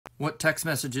What text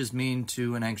messages mean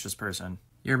to an anxious person?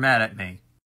 You're mad at me.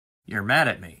 You're mad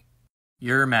at me.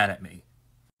 You're mad at me.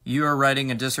 You are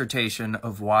writing a dissertation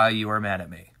of why you are mad at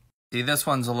me. See, this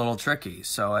one's a little tricky,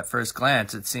 so at first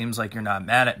glance it seems like you're not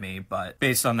mad at me, but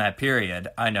based on that period,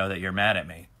 I know that you're mad at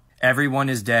me. Everyone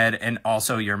is dead, and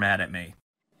also you're mad at me.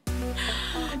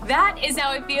 That is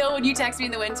how I feel when you text me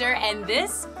in the winter, and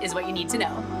this is what you need to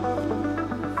know.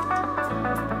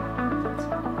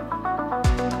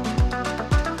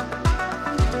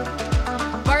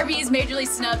 Barbie is majorly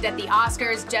snubbed at the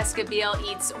Oscars. Jessica Biel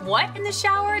eats what in the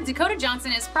shower? Dakota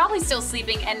Johnson is probably still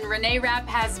sleeping, and Renee Rapp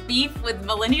has beef with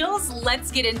millennials.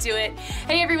 Let's get into it.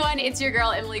 Hey everyone, it's your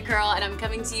girl Emily Curl, and I'm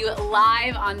coming to you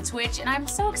live on Twitch, and I'm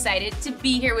so excited to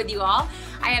be here with you all.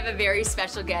 I have a very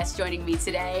special guest joining me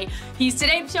today. He's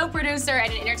today's show producer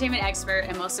and an entertainment expert,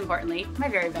 and most importantly, my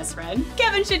very best friend.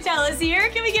 Kevin Chattel is here.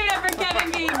 Can we give it up for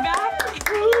Kevin being back?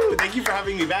 Woo, thank you for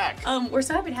having me back. We're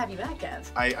so happy to have you back,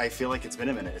 Kev. I feel like it's been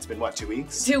a minute. It's been what, 2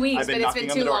 weeks? 2 weeks, I've been but it's knocking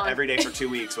been on too the door long. every day for 2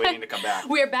 weeks waiting to come back.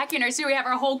 We are back in our studio. We have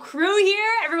our whole crew here.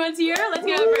 Everyone's here. Let's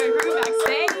get over our crew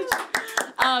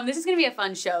backstage. This is going to be a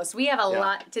fun show, so we have a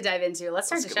lot to dive into. Let's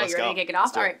start the show. You ready to kick it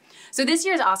off? All right. So this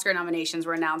year's Oscar nominations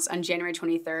were announced on January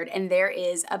 23rd, and there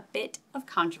is a bit of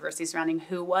controversy surrounding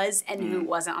who was and who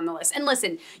wasn't on the list. And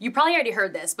listen, you probably already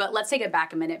heard this, but let's take it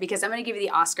back a minute because I'm going to give you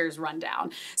the Oscars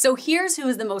rundown. So here's who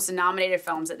is the most nominated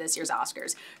films at this year's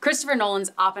Oscars. Christopher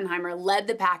Nolan's Oppenheimer led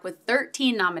the pack with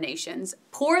 13 nominations,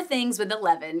 Poor Things with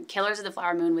 11, Killers of the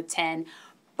Flower Moon with 10,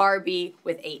 Barbie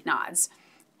with 8 nods.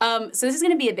 So this is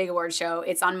going to be a big award show.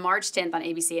 It's on March 10th on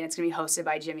ABC, and it's going to be hosted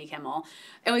by Jimmy Kimmel.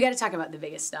 And we got to talk about the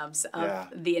biggest snubs of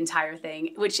the entire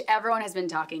thing, which everyone has been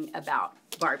talking about,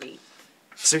 Barbie.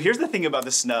 So here's the thing about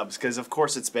the snubs, because of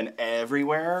course it's been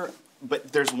everywhere,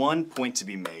 but there's one point to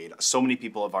be made. So many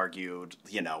people have argued,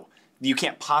 you know, you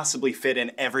can't possibly fit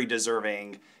in every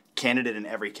deserving candidate in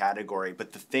every category,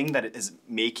 but the thing that is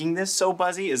making this so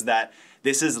buzzy is that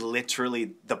this is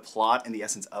literally the plot and the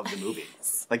essence of the movie.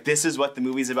 Like, this is what the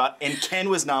movie's about, and Ken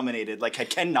was nominated. Like, had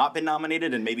Ken not been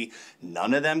nominated, and maybe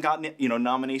none of them got, you know,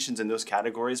 nominations in those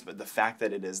categories, but the fact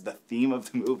that it is the theme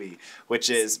of the movie,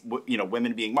 which is, you know,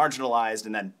 women being marginalized,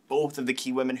 and then both of the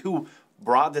key women who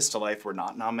brought this to life were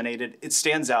not nominated, it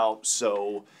stands out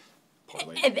so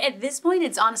poorly. At this point,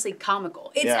 it's honestly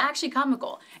comical. It's actually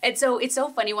comical. And so it's so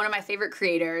funny. One of my favorite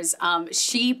creators,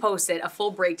 she posted a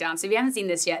full breakdown. So if you haven't seen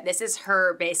this yet, this is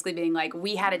her basically being like,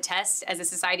 we had a test as a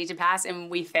society to pass and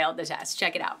we failed the test.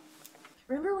 Check it out.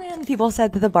 Remember when people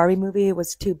said that the Barbie movie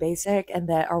was too basic and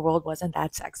that our world wasn't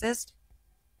that sexist?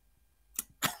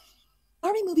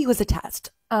 Barbie movie was a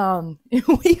test.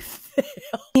 We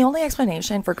failed. The only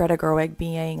explanation for Greta Gerwig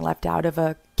being left out of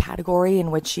a category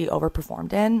in which she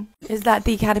overperformed in is that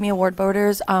the Academy Award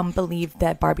voters believed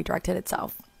that Barbie directed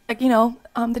itself. Like, you know,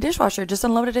 the dishwasher just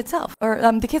unloaded itself. Or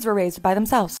the kids were raised by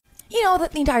themselves. You know,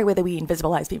 the entire way that we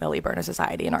invisibilize female labor in our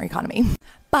society and our economy.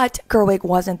 But Gerwig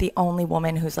wasn't the only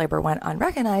woman whose labor went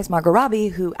unrecognized. Margot Robbie,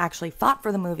 who actually fought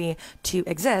for the movie to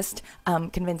exist,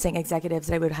 convincing executives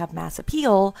that it would have mass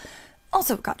appeal,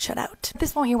 also got shut out. At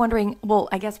this point, you're wondering, well,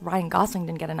 I guess Ryan Gosling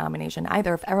didn't get a nomination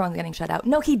either if everyone's getting shut out.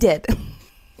 No, he did.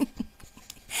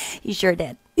 He sure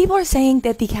did. People are saying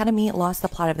that the Academy lost the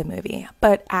plot of the movie,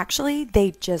 but actually,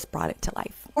 they just brought it to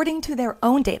life. According to their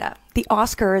own data, the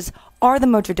Oscars are the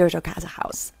Mojo Dojo Casa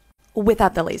House,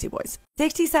 without the lazy boys.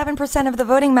 67% of the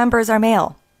voting members are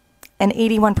male, and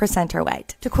 81% are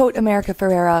white. To quote America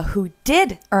Ferrera, who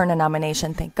did earn a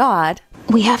nomination, thank God,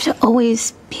 "We have to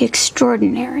always be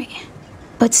extraordinary,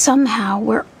 but somehow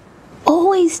we're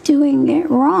always doing it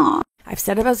wrong." I've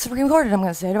said it about the Supreme Court, and I'm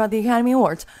going to say it about the Academy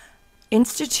Awards.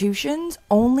 Institutions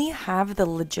only have the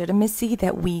legitimacy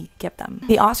that we give them.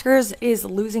 The Oscars is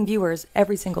losing viewers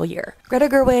every single year. Greta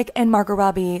Gerwig and Margot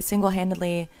Robbie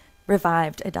single-handedly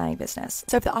revived a dying business.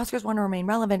 So if the Oscars want to remain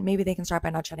relevant, maybe they can start by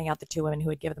not shutting out the two women who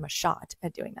would give them a shot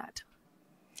at doing that.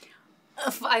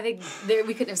 I think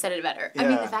we couldn't have said it better. I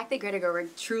mean, the fact that Greta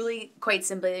Gerwig truly, quite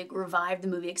simply, revived the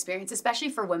movie experience, especially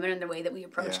for women in the way that we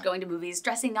approach going to movies,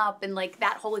 dressing up, and like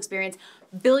that whole experience.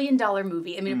 $1 billion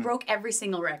movie. I mean, it broke every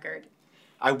single record.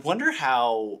 I wonder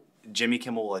how Jimmy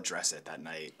Kimmel will address it that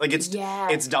night. Like, it's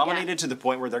dominated to the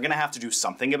point where they're going to have to do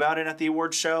something about it at the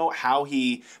awards show. How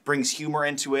he brings humor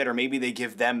into it, or maybe they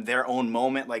give them their own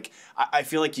moment. Like, I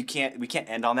feel like we can't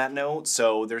end on that note.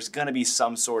 So there's going to be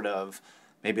some sort of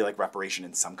maybe like reparation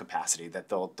in some capacity that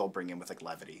they'll bring in with like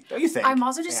levity. Don't you think? I'm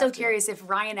also just so curious if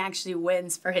Ryan actually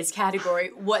wins for his category.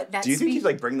 What that? Do you think he'd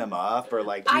like bring them up or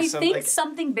like? I think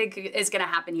something big is going to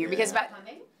happen here because.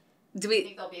 Do we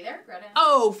think they'll be there? Greta?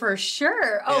 Oh, for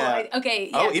sure. Oh, okay.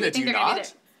 Yeah, Ina, do you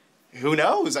not? Who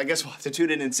knows? I guess we'll have to tune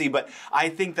in and see. But I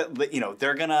think that, you know,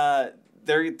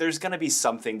 there's gonna be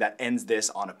something that ends this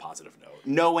on a positive note,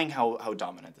 knowing how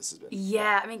dominant this has been.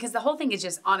 Yeah, I mean, because the whole thing is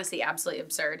just honestly absolutely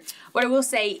absurd. What I will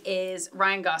say is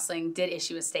Ryan Gosling did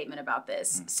issue a statement about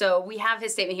this. So we have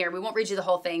his statement here. We won't read you the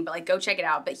whole thing, but like go check it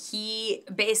out. But he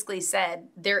basically said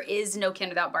there is no Ken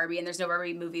without Barbie, and there's no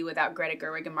Barbie movie without Greta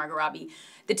Gerwig and Margot Robbie,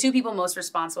 the two people most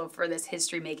responsible for this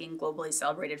history-making, globally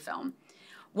celebrated film.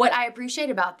 What I appreciate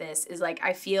about this is, like,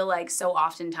 I feel like so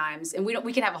oftentimes, and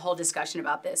we can have a whole discussion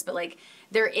about this, but like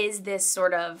there is this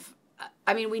sort of,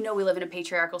 I mean, we know we live in a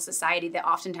patriarchal society that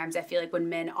oftentimes I feel like when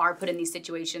men are put in these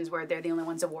situations where they're the only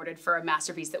ones awarded for a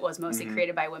masterpiece that was mostly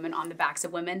created by women on the backs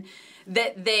of women,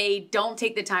 that they don't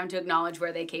take the time to acknowledge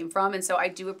where they came from. And so I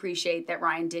do appreciate that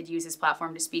Ryan did use his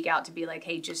platform to speak out, to be like,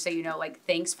 hey, just so you know, like,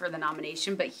 thanks for the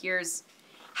nomination, but here's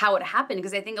how it happened,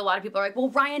 because I think a lot of people are like, well,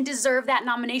 Ryan deserved that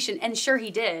nomination, and sure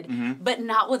he did, but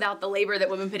not without the labor that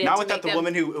women put into it. Not without the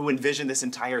woman who envisioned this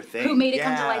entire thing. Who made it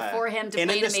come to life for him to play an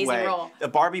amazing role. The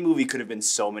Barbie movie could have been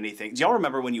so many things. Do y'all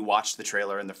remember when you watched the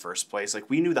trailer in the first place? Like,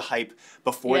 we knew the hype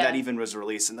before that even was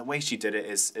released, and the way she did it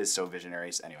is so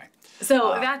visionary. Anyway.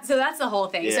 So that's the whole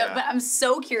thing. Yeah. So, but I'm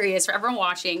so curious for everyone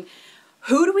watching,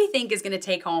 who do we think is going to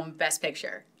take home Best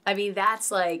Picture? I mean,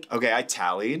 that's like... Okay, I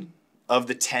tallied. Of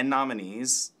the 10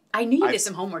 nominees... I knew you did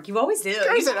some homework. You always do.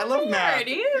 I love math.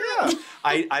 Yeah.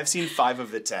 I've seen 5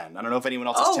 of the 10. I don't know if anyone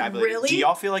else has tabulated. Really? Do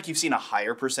y'all feel like you've seen a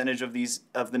higher percentage of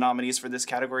the nominees for this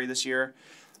category this year?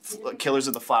 Killers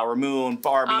of the Flower Moon,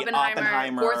 Barbie,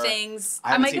 Oppenheimer. Poor Things.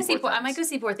 I might go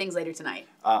see Poor Things later tonight.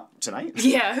 Tonight?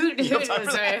 Yeah. Who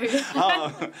sorry.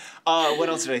 What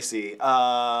else did I see?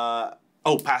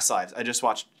 Past Lives. I just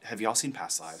watched. Have y'all seen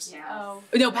Past Lives? Yeah. Oh.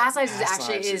 No, Past Lives is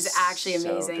actually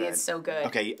amazing. So it's so good.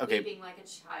 Okay. Weeping like a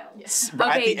child. Yes.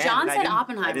 Okay, John said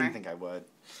Oppenheimer. I didn't think I would.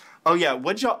 Oh yeah,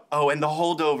 what'd y'all? Oh, and The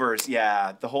Holdovers.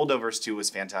 Yeah, The Holdovers too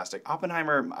was fantastic.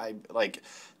 Oppenheimer, I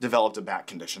developed a back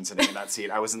condition sitting in that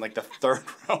seat. I was in like the 3rd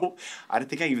row. I didn't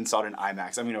think I even saw it in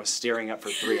IMAX. I mean, I was staring up for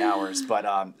 3 hours,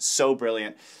 but so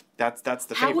brilliant. That's the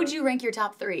favorite. How would you rank your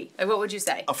top 3? Like, what would you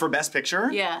say? For Best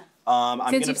Picture? Yeah.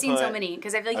 Since you've seen so many,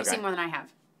 because I feel like you've seen more than I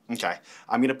have. Okay,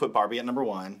 I'm gonna put Barbie at number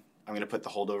 1. I'm gonna put The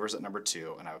Holdovers at number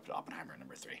 2, and I would put Oppenheimer at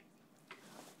number 3.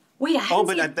 Wait, I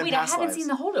haven't seen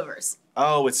The Holdovers.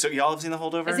 Oh, y'all have seen The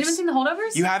Holdovers? Has anyone seen The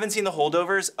Holdovers? You haven't seen The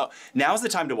Holdovers? Oh, now's the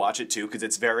time to watch it too, because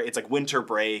it's like winter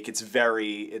break. It's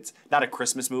not a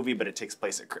Christmas movie, but it takes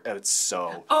place it's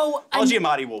so. Oh, Paul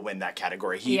Giamatti will win that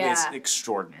category. He is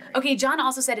extraordinary. Okay, John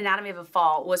also said Anatomy of a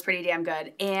Fall was pretty damn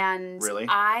good, and really?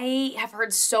 I have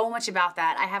heard so much about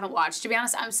that. I haven't watched. To be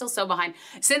honest, I'm still so behind.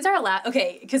 Since our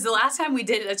because the last time we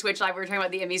did a Twitch live, we were talking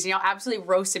about the Emmys, and y'all absolutely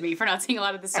roasted me for not seeing a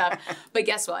lot of the stuff. But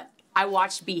guess what? I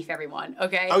watched Beef, everyone,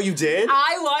 okay? Oh, you did?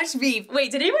 I watched Beef. Wait,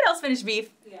 did anyone else finish Beef?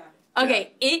 Yeah.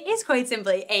 Okay, It is quite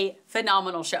simply a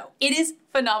phenomenal show. It is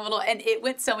phenomenal, and it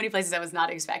went so many places I was not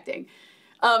expecting.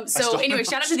 So anyway,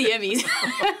 shout out to the Emmys.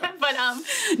 But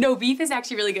no, Beef is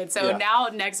actually really good. So now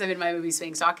next I'm in my movie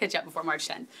swing, so I'll catch up before March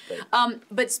 10th.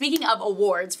 But speaking of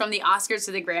awards, from the Oscars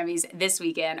to the Grammys this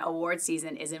weekend, award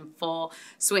season is in full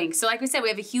swing. So like we said, we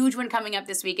have a huge one coming up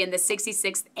this weekend, the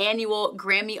 66th Annual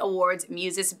Grammy Awards,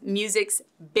 music's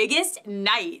biggest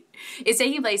night. It's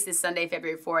taking place this Sunday,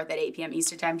 February 4th at 8 p.m.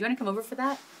 Eastern Time. Do you want to come over for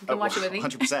that? You can watch it with me.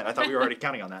 100%. I thought we were already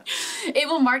counting on that. It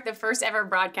will mark the first ever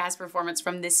broadcast performance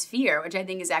from The Sphere, which I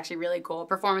think is actually really cool.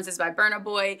 Performances by Burna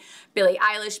Boy, Billie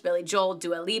Eilish, Billy Joel,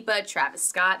 Dua Lipa, Travis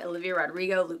Scott, Olivia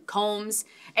Rodrigo, Luke Combs,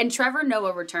 and Trevor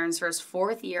Noah returns for his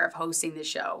 4th year of hosting the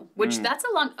show, which that's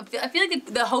a long, I feel like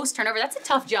the host turnover, that's a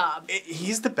tough job.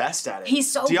 He's the best at it.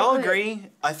 He's so good. Do y'all agree?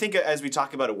 I think as we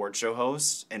talk about award show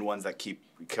hosts and ones that keep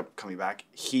coming back,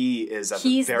 he is at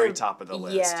the very top of the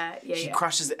list. Yeah. He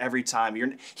crushes it every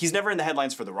time. He's never in the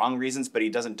headlines for the wrong reasons, but he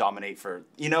doesn't dominate for,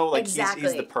 exactly.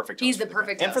 he's the perfect host. He's the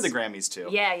perfect host. And for the Grammys, too.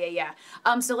 Yeah.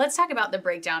 So let's talk about the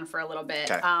breakdown for a little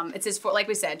bit. Okay. It's like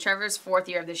we said, Trevor's 4th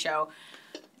year of the show.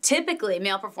 Typically,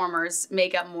 male performers have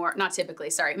made up more than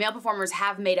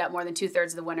 2/3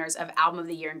 of the winners of Album of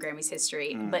the Year in Grammys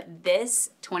history. But this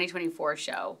 2024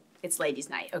 show, it's ladies'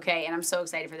 night, okay? And I'm so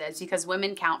excited for this because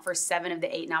women count for 7 of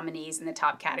the 8 nominees in the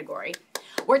top category.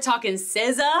 We're talking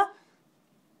SZA.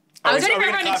 I was ready for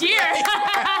everyone to cheer.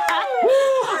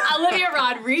 Olivia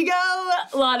Rodrigo,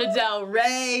 Lana Del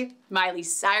Rey, Miley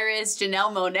Cyrus,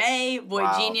 Janelle Monáe, Boy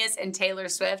Genius, and Taylor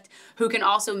Swift, who can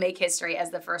also make history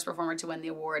as the first performer to win the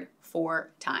award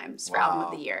 4 times for Album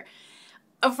of the Year.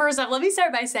 First off, let me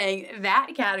start by saying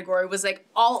that category was like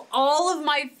all of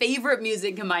my favorite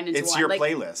music combined into one. It's your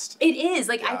playlist. It is.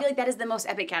 I feel like that is the most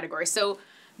epic category. So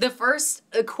the first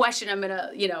question I'm going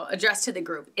to, address to the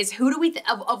group is who do we,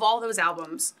 of all those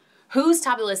albums, Who's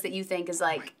top of the list that you think is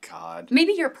like? Oh my God.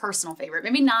 Maybe your personal favorite.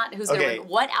 Maybe not. Okay.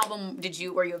 What album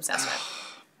were you obsessed with?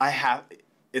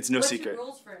 It's no What's secret. your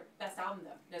rules for best album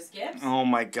though? No skips? Oh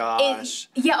my gosh.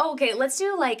 Okay. Let's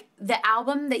do like the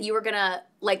album that you were gonna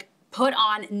like put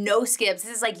on, no skips.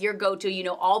 This is like your go-to. You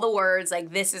know all the words.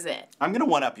 Like this is it. I'm gonna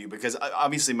one up you because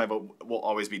obviously my vote will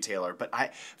always be Taylor.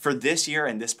 But for this year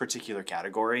and this particular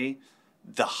category,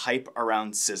 the hype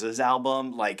around SZA's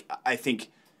album, like I think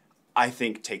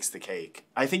takes the cake.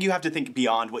 I think you have to think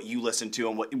beyond what you listen to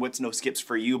and what's no skips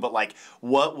for you, but like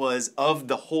what was of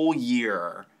the whole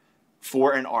year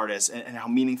for an artist and how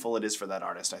meaningful it is for that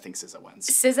artist. I think SZA wins.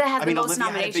 SZA has the most Olivia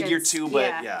nominations. Had a big year too,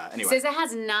 but yeah. Anyway, SZA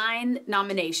has 9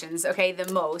 nominations. Okay,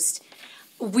 the most.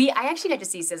 I actually got to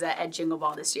see SZA at Jingle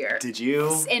Ball this year. Did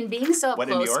you? And being so up What,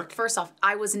 in close, New York? first off,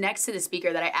 I was next to the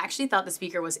speaker that I actually thought the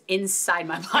speaker was inside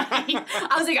my body.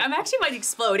 I was like, I'm actually about to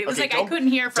explode. It was like I couldn't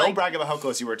hear for Don't brag about how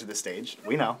close you were to the stage.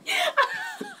 We know.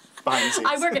 Behind the scenes.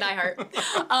 I work at iHeart.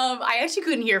 I actually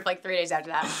couldn't hear for like 3 days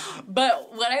after that.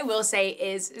 But what I will say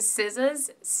is SZA's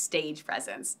stage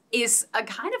presence is a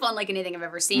kind of unlike anything I've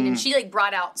ever seen. And she like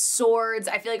brought out swords.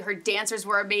 I feel like her dancers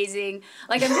were amazing.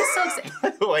 Like I'm just so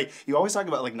excited. Like you always talk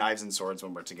about like knives and swords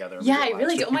when we're together. Yeah, I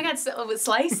really do. Oh my God, with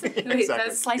Slice? Wait,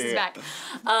 Exactly. Slice is back.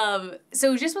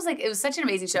 So it just was like, it was such an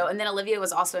amazing show. And then Olivia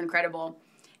was also incredible.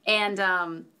 And,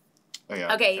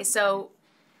 okay, so...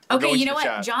 Okay, you know what?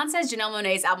 Chat. John says Janelle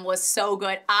Monáe's album was so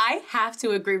good. I have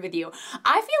to agree with you.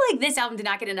 I feel like this album did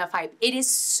not get enough hype. It is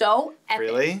so epic.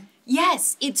 Really?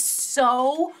 Yes, it's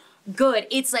so good.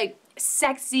 It's like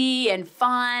sexy and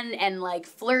fun and like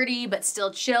flirty but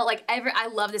still chill. Like I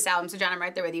love this album. So John, I'm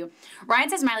right there with you. Ryan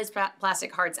says Miley's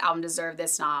Plastic Hearts album deserved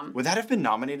this nom. Would that have been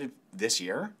nominated this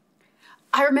year?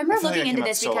 I remember feel like looking it into came out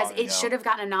this so because long it ago. should have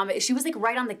gotten a nom. She was like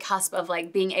right on the cusp of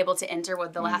like being able to enter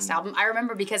with the last album. I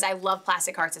remember because I love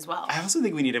Plastic Hearts as well. I also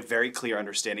think we need a very clear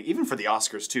understanding, even for the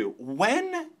Oscars too.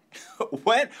 What's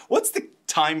the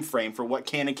time frame for what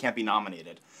can and can't be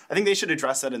nominated? I think they should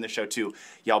address that in the show too.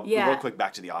 Y'all, real quick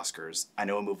back to the Oscars. I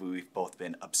know a movie we've both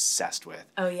been obsessed with.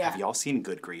 Oh yeah. Have y'all seen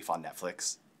Good Grief on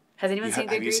Netflix? Has anyone seen Good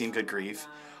Grief? Have you seen Good Grief?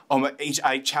 Oh, I'm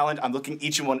looking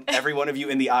every one of you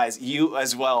in the eyes, you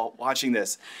as well, watching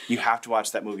this. You have to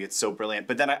watch that movie. It's so brilliant.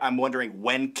 But then I'm wondering,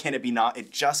 when can it be not?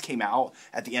 It just came out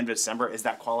at the end of December. Is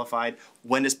that qualified?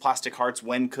 When is Plastic Hearts?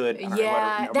 When could?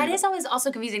 That is always also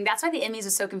confusing. That's why the Emmys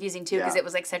was so confusing too, because it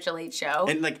was like such a late show.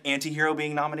 And like Antihero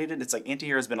being nominated, it's like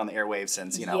Antihero's been on the airwaves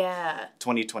since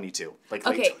 2022, like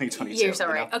late 2022. You're so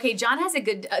right. Okay, John has a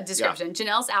good description. Yeah.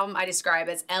 Janelle's album I describe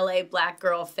as LA black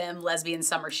girl, femme, lesbian,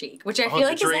 summer chic, which I feel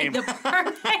like is like the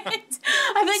perfect.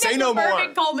 I feel like that's the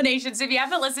perfect culmination. So if you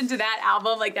haven't listened to that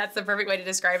album, like that's the perfect way to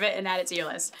describe it and add it to your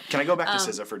list. Can I go back to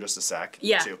SZA for just a sec?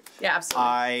 Yeah. Too? Yeah, absolutely.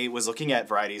 I was looking at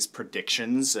Variety's predictions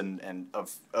and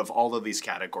of all of these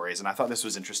categories, and I thought this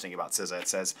was interesting about SZA. It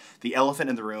says, the elephant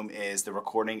in the room is the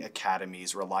Recording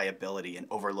Academy's reliability in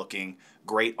overlooking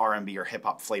great R&B or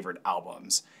hip-hop flavored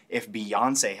albums. If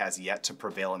Beyonce has yet to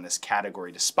prevail in this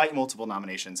category despite multiple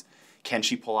nominations, can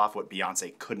she pull off what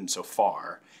Beyonce couldn't so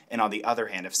far? And on the other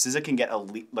hand, if SZA can get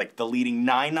the leading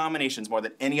 9 nominations more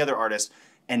than any other artist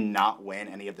and not win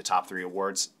any of the top 3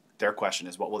 awards, their question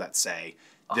is, what will that say?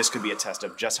 This could be a test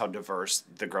of just how diverse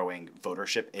the growing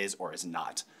votership is or is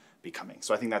not becoming.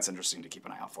 So I think that's interesting to keep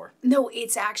an eye out for. No,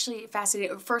 it's actually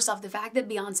fascinating. First off, the fact that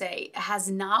Beyonce has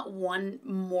not won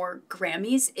more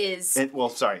Grammys is...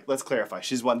 let's clarify.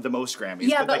 She's won the most Grammys.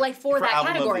 Yeah, but like for that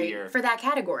category. For that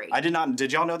category. I did not...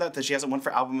 Did y'all know that she hasn't won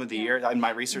for Album of the Year in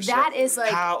my research? That is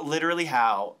like... How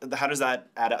does that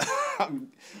add up?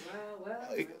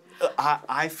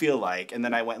 I feel like, and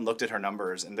then I went and looked at her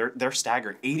numbers, and they're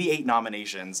staggering. 88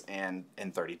 nominations and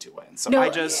 32 wins. So they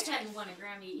hadn't won a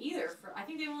Grammy either. I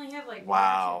think they only have like 1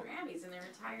 or 2 Grammys in their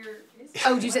entire history.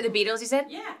 Oh, did you say the Beatles, you said?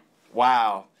 Yeah.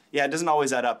 Wow. Yeah, it doesn't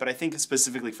always add up, but I think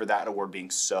specifically for that award being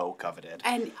so coveted.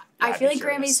 And I feel like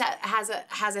Grammys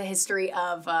has a history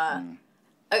of... well,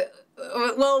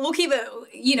 we'll keep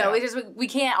it, we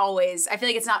can't always, I feel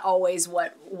like it's not always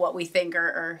what we think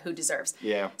or who deserves.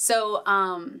 Yeah. So,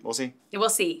 we'll see. We'll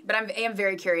see. But I am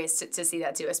very curious to see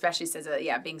that too, especially since,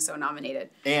 being so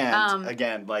nominated. And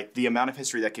again, like the amount of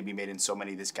history that can be made in so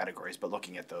many of these categories, but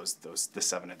looking at the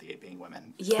 7 of the 8 being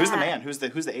women. Yeah. Who's the man? Who's the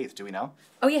 8th? Do we know?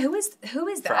 Oh yeah, who is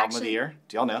that? For Album of the Year?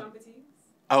 Do y'all know?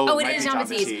 Oh, it is John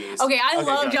Batiste. Okay, I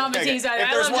love John Batiste.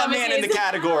 If there's one man in the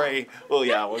category, well,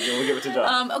 yeah, we'll give it to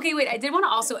John. Okay, wait, I did want to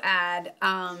also add,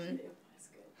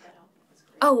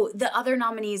 the other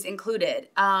nominees included.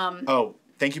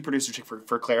 Thank you, Producer Chick,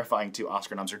 for clarifying too.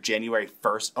 Oscar noms are January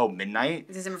 1st. Oh,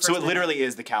 midnight? So it literally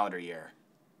is the calendar year.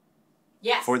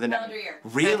 Yes. For the calendar year.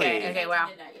 Really? Okay, wow.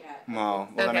 Well,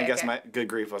 then I guess my Good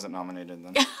Grief wasn't nominated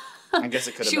then. I guess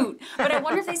it could have been. But I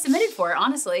wonder if they submitted for it,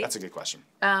 honestly. That's a good question.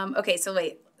 Okay, so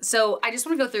wait. So I just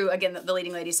want to go through, again, the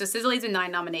leading ladies. So Cicely's with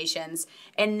 9 nominations.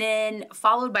 And then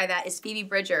followed by that is Phoebe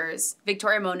Bridgers,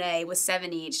 Victoria Monet with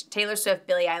 7 each. Taylor Swift,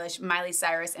 Billie Eilish, Miley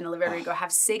Cyrus, and Olivia Rodrigo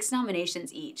have 6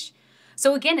 nominations each.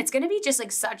 So again, it's going to be just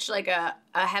like such like a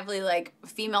heavily like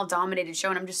female-dominated show.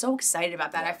 And I'm just so excited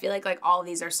about that. I feel like all of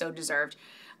these are so deserved.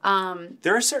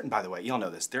 There are certain, by the way, y'all know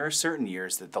this, there are certain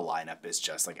years that the lineup is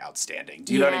just like outstanding.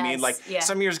 Do you know what I mean? Like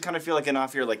some years kind of feel like an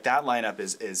off year, like that lineup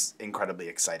is incredibly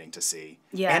exciting to see.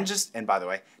 Yeah. And by the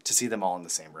way, to see them all in the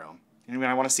same room. You know what I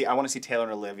mean? I want to see Taylor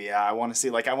and Olivia. I want to see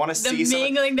the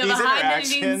mingling, the behind the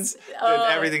scenes.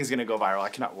 Everything's going to go viral. I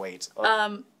cannot wait.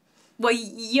 Well,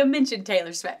 you mentioned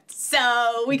Taylor Swift,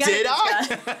 so we got to discuss.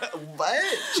 Did I?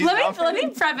 What? Let me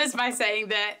preface by saying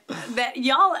that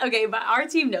y'all, okay, but our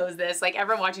team knows this. Like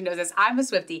everyone watching knows this. I'm a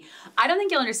Swiftie. I don't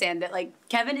think you'll understand that. Like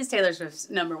Kevin is Taylor Swift's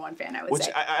 #1 fan. I would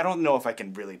say. I don't know if I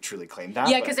can really truly claim that.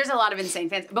 Yeah, because there's a lot of insane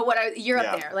fans. But you're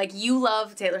up there. Like you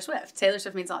love Taylor Swift. Taylor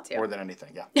Swift means a lot to you. More than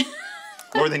anything, yeah.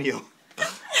 More than you.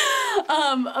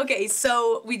 Okay,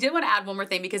 so we did want to add one more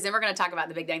thing because then we're going to talk about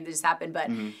the big thing that just happened. But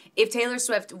if Taylor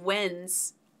Swift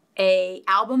wins a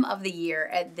album of the year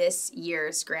at this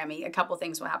year's Grammy, a couple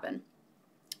things will happen.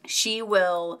 She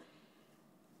will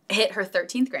hit her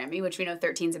 13th Grammy, which we know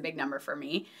 13 is a big number for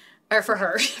me. Or for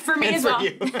her. For me as well.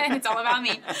 It's all about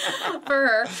me. For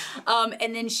her.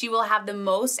 And then she will have the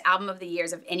most album of the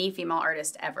years of any female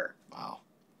artist ever. Wow.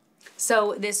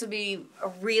 So this would be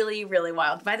really, really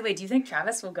wild. By the way, do you think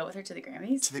Travis will go with her to the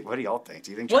Grammys? What do y'all think?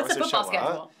 Do you think Travis What's the football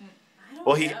schedule?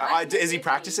 Well, is he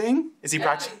practicing? Is he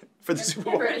practicing for the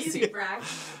Super Bowl? Is he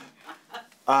practicing?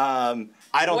 I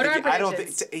don't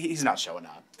think he's not showing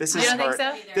up. This is think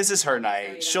so? This is her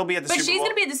night. She'll be at the Super Bowl. But she's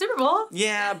gonna be at the Super Bowl.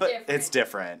 Yeah, but it's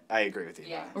different. I agree with you.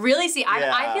 Yeah. Really? See,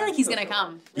 I feel like he's gonna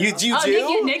come. You do?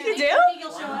 Nick, you do?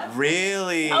 He'll show up.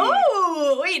 Really?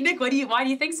 Oh, wait, Nick, why do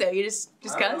you think so? You just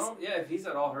cause? Yeah, if he's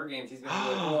at all her games, he's gonna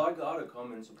be like, well, I gotta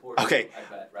come and support. Okay.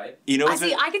 I bet, right? You know, I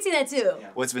can see that too. Yeah.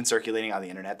 What's been circulating on the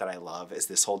internet that I love is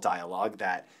this whole dialogue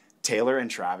that Taylor and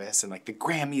Travis and like the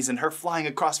Grammys and her flying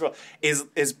across the world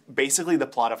is basically the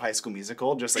plot of High School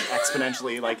Musical, just like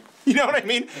exponentially, like, you know what I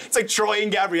mean? It's like Troy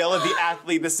and Gabriella, the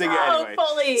athlete, the singer, anyway.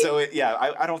 Fully. So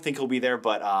I don't think he'll be there,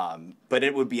 but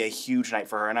it would be a huge night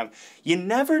for her. And you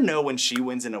never know when she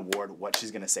wins an award what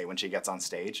she's gonna say when she gets on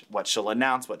stage, what she'll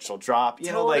announce, what she'll drop.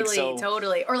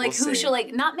 Totally. Or like who she'll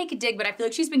like not make a dig, but I feel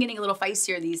like she's been getting a little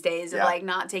feistier these days of like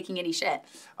not taking any shit.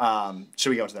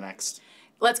 Should we go to the next?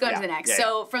 Let's go into the next.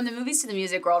 So from the movies to the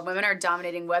music world, women are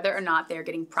dominating whether or not they're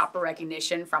getting proper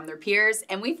recognition from their peers.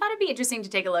 And we thought it'd be interesting to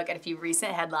take a look at a few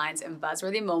recent headlines and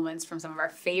buzzworthy moments from some of our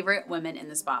favorite women in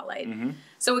the spotlight.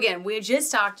 So again, we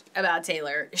just talked about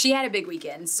Taylor. She had a big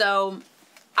weekend. So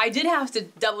I did have to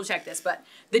double check this, but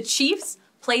the Chiefs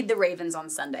played the Ravens on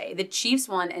Sunday. The Chiefs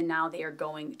won, and now they are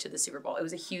going to the Super Bowl. It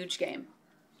was a huge game.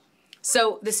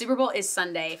 So the Super Bowl is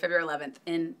Sunday, February 11th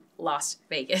in Las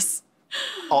Vegas.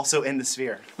 Also in the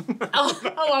Sphere.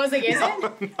 I was like, is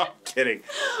it? No, kidding.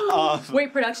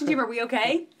 Wait, production team, are we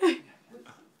okay?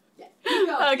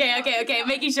 Okay,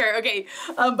 making sure. Okay,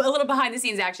 a little behind the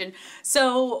scenes action.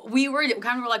 So we were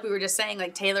like we were just saying,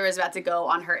 like Taylor is about to go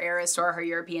on her Eras tour, her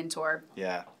European tour.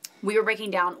 Yeah. We were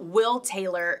breaking down, will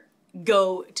Taylor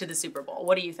go to the Super Bowl?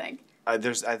 What do you think? I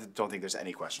don't think there's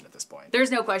any question at this point.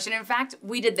 There's no question. In fact,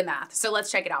 we did the math. So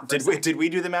let's check it out. Did we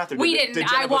do the math? Or we didn't. Did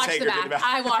I watched the math.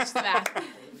 I watched the math.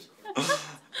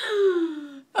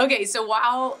 Okay, so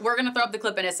while we're gonna throw up the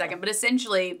clip in a second, but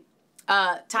essentially,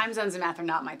 time zones and math are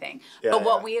not my thing. But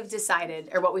what we have decided,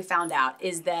 or what we found out,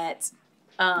 is that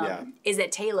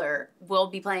Taylor will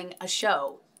be playing a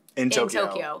show in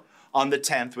Tokyo. On the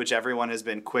 10th, which everyone has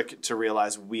been quick to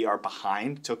realize we are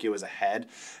behind. Tokyo is ahead.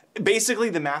 Basically,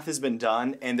 the math has been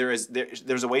done, and there's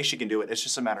a way she can do it. It's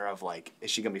just a matter of, like, is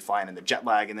she going to be flying in the jet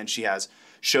lag? And then she has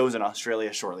shows in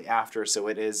Australia shortly after, so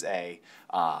it is a...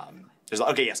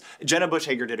 yes. Jenna Bush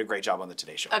Hager did a great job on the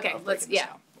Today Show. Okay, let's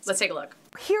take a look.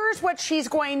 Here's what she's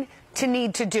going to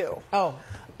need to do. I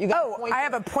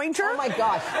have a pointer? Oh my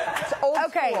gosh. It's old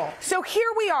school. So here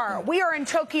we are. We are in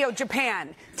Tokyo,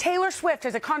 Japan. Taylor Swift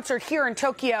has a concert here in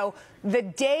Tokyo the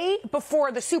day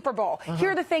before the Super Bowl.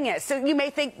 Here the thing is, so you may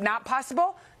think not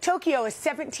possible. Tokyo is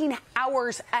 17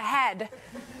 hours ahead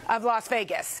of Las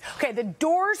Vegas. Okay, the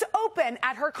doors open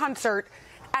at her concert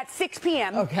at 6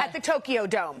 p.m. At the Tokyo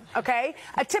Dome, okay?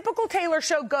 A typical Taylor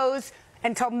show goes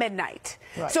until midnight.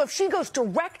 Right. So if she goes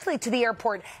directly to the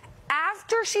airport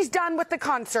after she's done with the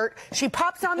concert, she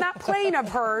pops on that plane of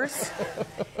hers.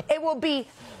 It will be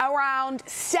around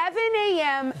 7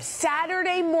 a.m.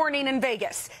 Saturday morning in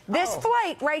Vegas. This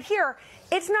flight right here,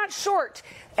 it's not short.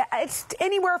 It's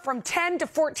anywhere from 10 to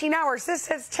 14 hours. This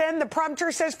says 10, the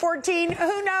prompter says 14.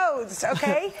 Who knows,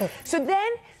 okay? So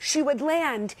then she would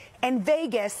land in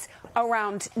Vegas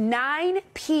around 9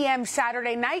 p.m.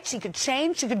 Saturday night. She could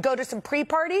change. She could go to some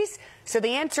pre-parties. So the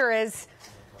answer is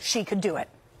she could do it.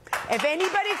 If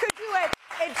anybody could do it,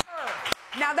 it's her.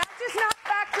 Now, that does not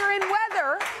factor in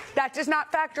weather. That does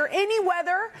not factor any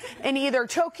weather in either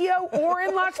Tokyo or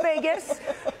in Las Vegas.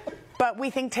 But we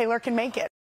think Taylor can make it.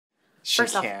 She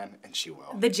can, and she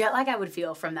will. The jet lag I would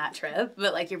feel from that trip,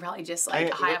 but like you're probably just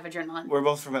like high off adrenaline. We're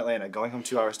both from Atlanta. Going home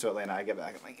 2 hours to Atlanta, I get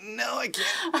back. I'm like, no, I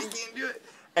can't do it.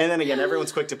 And then again,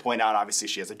 everyone's quick to point out, obviously,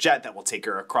 she has a jet that will take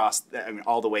her across,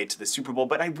 all the way to the Super Bowl.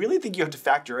 But I really think you have to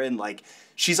factor in, like,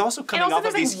 she's also coming off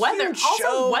of these huge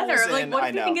shows. Like, what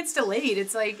if anything gets delayed?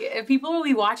 It's like, people will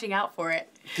be watching out for it.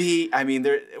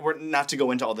 We're not to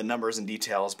go into all the numbers and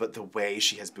details, but the way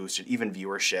she has boosted even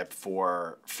viewership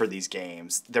for these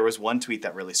games. There was one tweet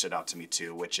that really stood out to me,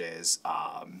 too, which is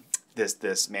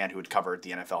this man who had covered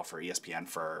the NFL for ESPN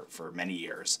for many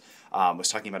years was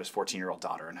talking about his 14-year-old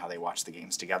daughter and how they watched the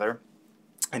games together.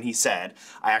 And he said,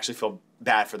 I actually feel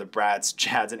bad for the Brads,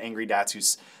 Chads, and angry dads who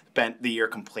spent the year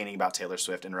complaining about Taylor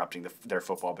Swift interrupting their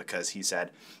football, because he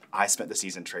said, I spent the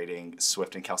season trading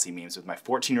Swift and Kelsey memes with my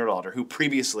 14-year-old daughter who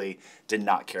previously did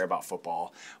not care about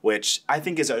football, which I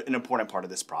think is an important part of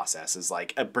this process, is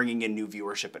like bringing in new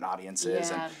viewership and audiences.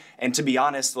 Yeah. And to be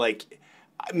honest, like,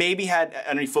 maybe had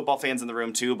any football fans in the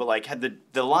room too, but like had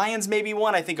the Lions maybe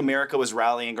won, I think America was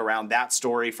rallying around that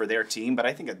story for their team. But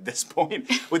I think at this point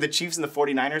with the Chiefs and the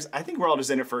 49ers, I think we're all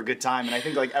just in it for a good time. And I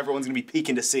think like everyone's going to be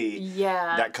peeking to see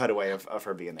that cutaway of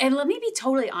her being there. And let me be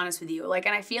totally honest with you. Like,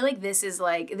 and I feel like this is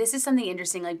something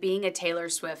interesting, like being a Taylor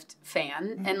Swift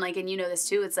fan. And like, and you know this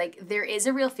too, it's like there is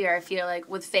a real fear, I feel like,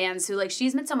 with fans who, like,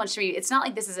 she's meant so much to me. It's not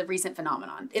like this is a recent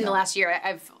phenomenon. In the last year,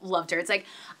 I've loved her. It's like,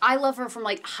 I love her from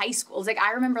like high school. It's like,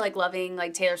 I remember like loving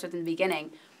like Taylor Swift in the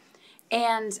beginning,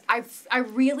 and I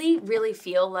really, really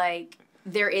feel like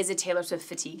there is a Taylor Swift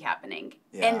fatigue happening,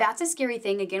 and that's a scary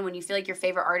thing. Again, when you feel like your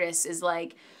favorite artist is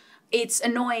like, it's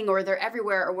annoying or they're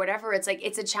everywhere or whatever, it's like,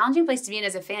 it's a challenging place to be in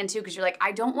as a fan too, because you're like,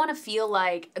 I don't want to feel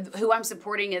like who I'm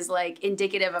supporting is like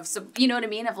indicative of, you know what I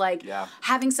mean, of like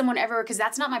having someone ever, because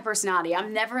that's not my personality.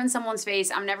 I'm never in someone's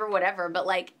face. I'm never whatever. But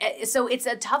like, so it's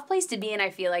a tough place to be in,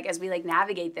 I feel like, as we like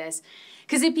navigate this.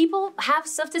 Because if people have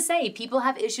stuff to say, people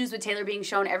have issues with Taylor being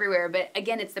shown everywhere. But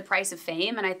again, it's the price of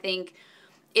fame. And I think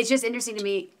it's just interesting to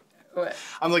me. What?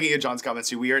 I'm looking at John's comments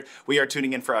too. We are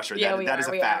tuning in for Usher. Yeah, that is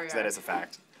a fact. That is a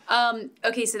fact.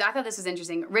 Okay, so I thought this was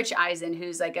interesting. Rich Eisen,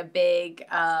 who's like a big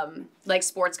like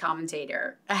sports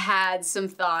commentator, had some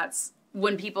thoughts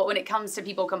when it comes to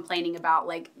people complaining about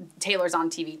like Taylor's on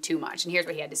TV too much. And here's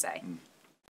what he had to say.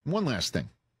 One last thing.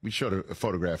 We showed a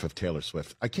photograph of Taylor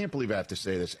Swift. I can't believe I have to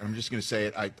say this. I'm just going to say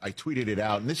it. I tweeted it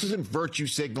out, and this isn't virtue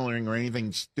signaling or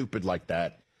anything stupid like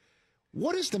that.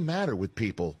 What is the matter with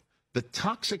people? The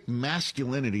toxic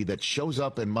masculinity that shows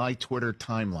up in my Twitter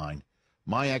timeline,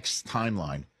 my ex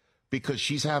timeline, because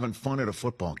she's having fun at a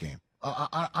football game.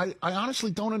 I honestly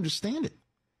don't understand it.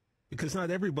 Because not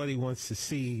everybody wants to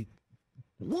see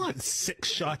 6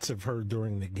 shots of her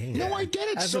during the game. No, I get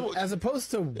it. As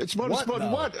opposed to it's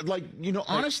what? Like, you know,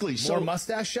 honestly, more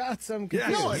mustache shots. I'm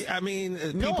confused. No, I mean,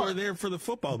 people are there for the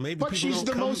football. Maybe, but she's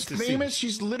the most famous.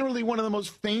 She's literally one of the most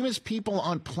famous people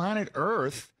on planet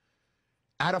Earth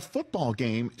at a football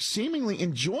game, seemingly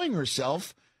enjoying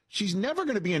herself. She's never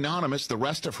going to be anonymous the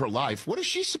rest of her life. What is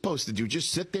she supposed to do? Just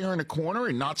sit there in a corner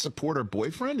and not support her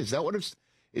boyfriend? Is that what it's?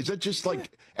 Is that just like?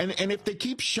 And if they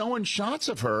keep showing shots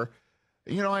of her.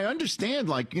 You know, I understand,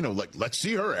 like, you know, like, let's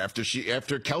see her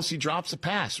after Kelsey drops a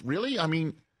pass. Really? I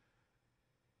mean,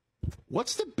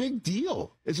 what's the big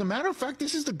deal? As a matter of fact,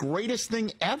 this is the greatest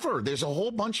thing ever. There's a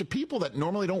whole bunch of people that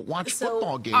normally don't watch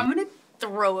football games. I'm going to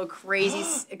throw a crazy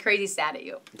stat at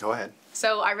you. Go ahead.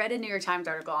 So I read a New York Times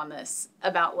article on this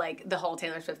about, like, the whole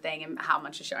Taylor Swift thing and how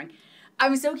much is showing.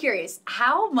 I'm so curious.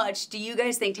 How much do you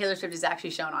guys think Taylor Swift is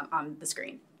actually shown on the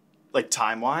screen? Like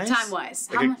time-wise? Time-wise.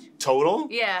 Like how much? Total?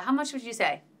 Yeah. How much would you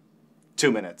say?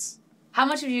 2 minutes. How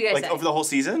much would you guys say? Like over the whole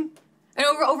season? And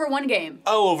over one game.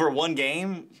 Oh, over one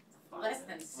game? Less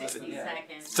than 60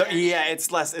 seconds. So, yeah,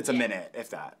 it's less. It's a minute,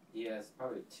 if that. Yeah, it's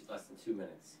probably less than 2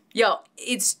 minutes. Yo,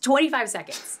 it's 25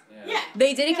 seconds. Yeah.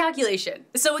 They did a calculation.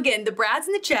 So again, the Brads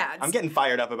and the Chads. I'm getting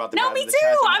fired up about the No, Brads me and the too.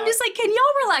 Chads. I'm just like, can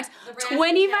y'all relax? The Brads,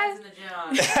 25. the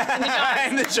Chads,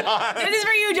 and the John. And the John. This is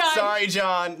for you, John. Sorry,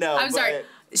 John. No. I'm sorry.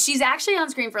 She's actually on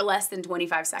screen for less than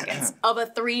 25 seconds of a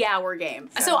 3-hour game.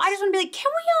 Yes. So I just want to be like,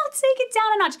 can we all take it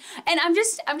down a notch? And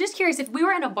I'm just curious, if we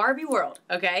were in a Barbie world,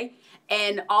 okay,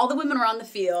 and all the women were on the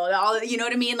field, you know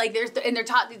what I mean? Like they're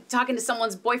talking to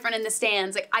someone's boyfriend in the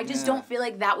stands. Like I just don't feel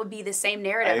like that would be the same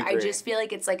narrative. I just feel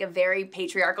like it's like a very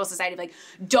patriarchal society. Like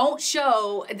don't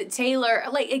show that Taylor,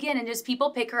 like again, and just people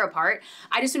pick her apart.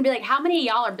 I just want to be like, how many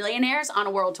of y'all are billionaires on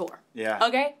a world tour? Yeah.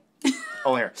 Okay.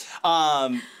 Oh, here.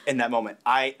 In that moment,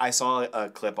 I saw a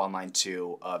clip online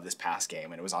too of this past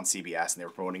game, and it was on CBS, and they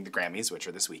were promoting the Grammys, which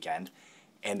are this weekend,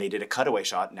 and they did a cutaway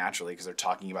shot, naturally, because they're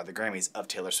talking about the Grammys, of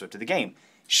Taylor Swift at the game.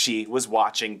 She was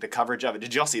watching the coverage of it.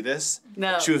 Did y'all see this?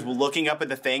 No. She was looking up at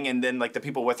the thing, and then like the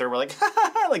people with her were like,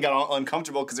 like got all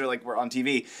uncomfortable because they're like, we're on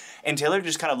TV. And Taylor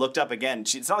just kind of looked up again.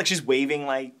 It's not like she's waving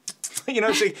like, you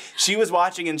know, she was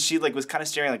watching and she like was kind of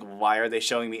staring like, why are they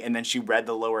showing me? And then she read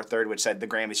the lower third, which said the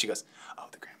Grammys. She goes, oh,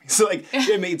 the Grammys. So like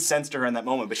it made sense to her in that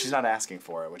moment, but she's not asking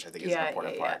for it, which I think is an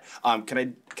important part.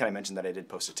 Can I mention that I did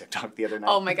post a TikTok the other night?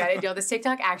 Oh my God, yo, this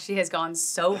TikTok actually has gone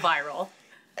so viral.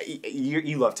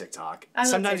 You love TikTok.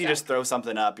 Sometimes TikTok. you just throw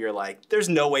something up, you're like, there's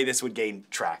no way this would gain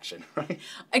traction, right?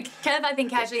 Kenneth, I think,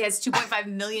 casually has 2.5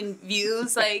 million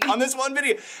views. Like on this one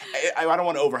video. I don't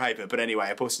want to overhype it, but anyway,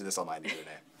 I posted this online the other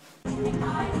day.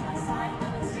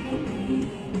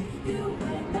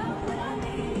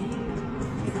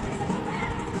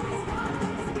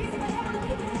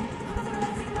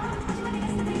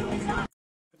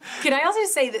 Can I also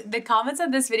say that the comments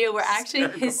on this video were actually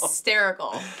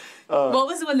hysterical. What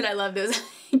was the one that I loved? It was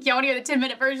like, y'all want to hear the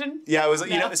 10-minute version? Yeah, it was,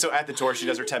 you know, so at the tour, she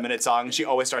does her 10-minute song, and she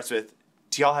always starts with,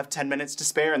 do y'all have 10 minutes to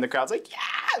spare? And the crowd's like, yeah!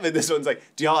 And this one's like,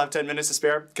 do y'all have 10 minutes to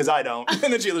spare? Because I don't.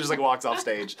 And then she just like walks off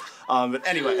stage. But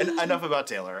anyway, enough about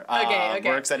Taylor. Okay.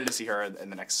 We're excited to see her in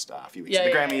the next few weeks.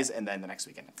 The Grammys and then the next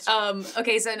weekend.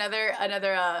 Okay, so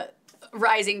another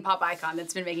rising pop icon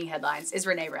that's been making headlines is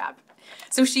Renee Rapp.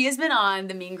 So she has been on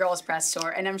the Mean Girls press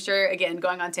tour, and I'm sure, again,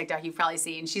 going on TikTok, you've probably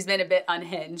seen, she's been a bit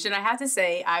unhinged, and I have to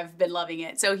say, I've been loving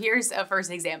it. So here's a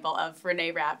first example of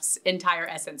Renee Rapp's entire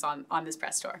essence on this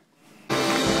press tour.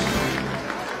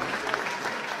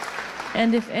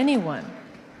 And if anyone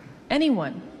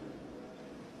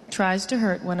tries to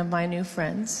hurt one of my new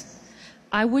friends,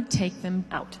 I would take them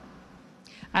out.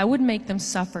 I would make them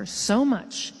suffer so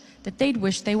much that they'd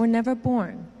wish they were never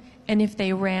born. And if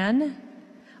they ran,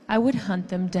 I would hunt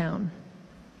them down.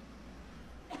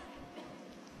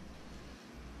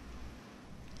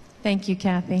 Thank you,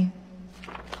 Kathy.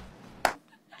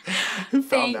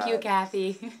 Thank you,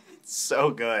 Kathy.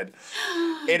 So good.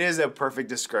 It is a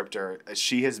perfect descriptor.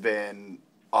 She has been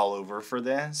all over for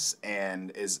this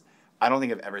and I don't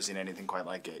think I've ever seen anything quite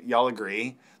like it. Y'all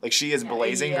agree? Like she is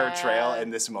blazing her trail in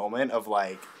this moment of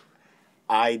like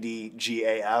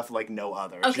IDGAF like no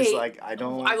other. Okay. She's like, I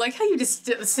like how you just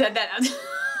said that.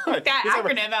 That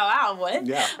acronym out loud. What?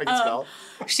 Yeah, I can spell.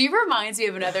 She reminds me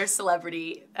of another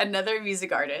celebrity, another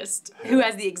music artist who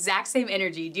has the exact same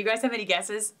energy. Do you guys have any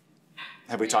guesses?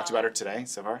 Have we talked about her today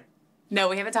so far? No,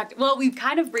 we haven't talked. Well, we've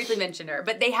kind of briefly mentioned her,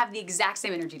 but they have the exact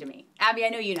same energy to me. Abby, I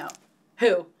know you know.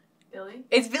 Who? Billie?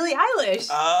 It's Billie Eilish.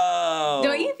 Oh.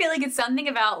 Don't you feel like it's something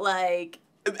about like...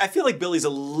 I feel like Billie's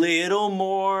a little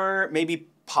more maybe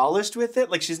polished with it.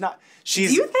 Like she's not... Do you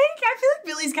think? I feel like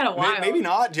Billie's kind of wild. Maybe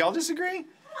not. Do y'all disagree?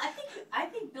 I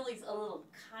think Billie's a little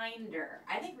kinder.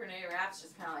 I think Renee Rapp's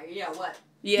just kind of like, yeah, what?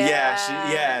 Yeah.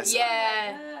 Yes.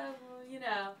 Yeah. Well, you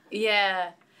know.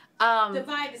 Yeah. The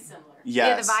vibe is similar. Yes.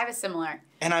 Yeah, the vibe is similar.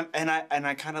 And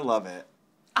I kind of love it.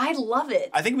 I love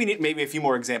it. I think we need maybe a few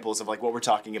more examples of like what we're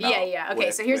talking about. Yeah.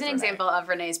 Okay, so here's an Renee. example of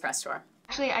Renee's press tour.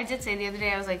 Actually, I did say the other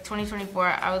day, I was like, 2024,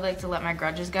 I would like to let my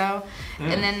grudges go.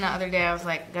 And then the other day, I was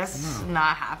like, that's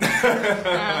not happening. And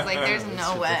I was like, there's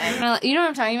no way. You know what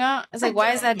I'm talking about? It's like,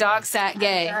 why is that dog sat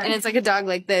gay? And it's like a dog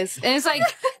like this. And it's like,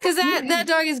 because that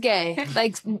dog is gay.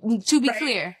 Like, to be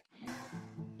clear.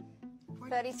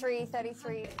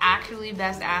 33. Actually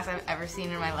best ass I've ever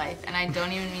seen in my life. And I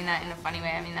don't even mean that in a funny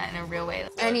way. I mean that in a real way.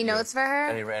 Any notes for her?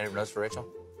 Any notes for Rachel?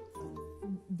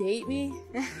 Date me?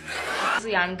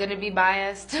 I'm gonna be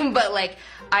biased, but like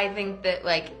I think that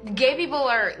like gay people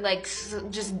are like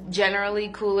just generally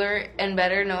cooler and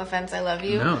better. No offense, I love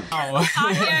you. No.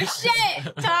 Talk your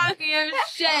shit. Talk your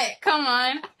shit. Come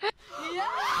on.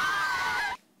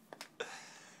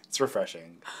 It's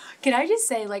refreshing. Can I just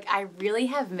say, like, I really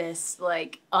have missed,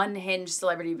 like, unhinged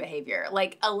celebrity behavior.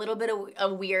 Like, a little bit of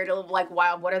a weird, like,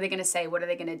 wild, what are they going to say? What are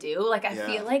they going to do? Like, I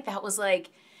feel like that was,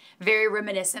 like, very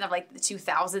reminiscent of, like, the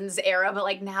 2000s era. But,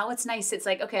 like, now it's nice. It's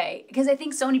like, okay. Because I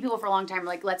think so many people for a long time were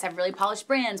like, let's have really polished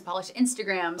brands, polished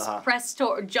Instagrams, press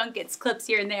tour, junkets, clips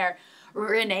here and there.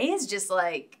 Renee is just,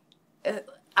 like...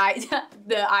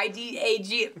 the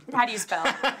IDAG. How do you spell?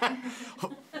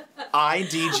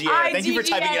 IDGA. Thank you for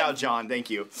typing it out, John. Thank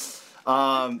you.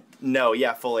 No,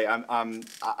 yeah, fully.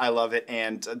 I love it.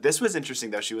 And this was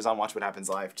interesting though. She was on Watch What Happens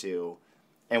Live too,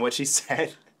 and what she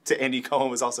said to Andy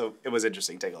Cohen was also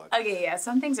interesting. Take a look. Okay, yeah,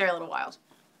 some things are a little wild.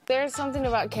 There's something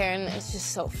about Karen that's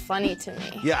just so funny to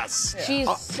me. Yes. She's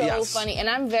so funny, and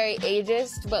I'm very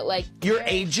ageist, but like... You're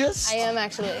ageist? I am,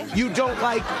 actually. You don't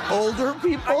like older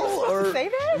people? Or say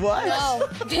that? What? No.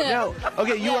 No.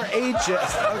 Okay, you are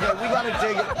ageist. Okay, we gotta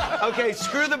dig it. Okay,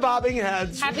 screw the bobbing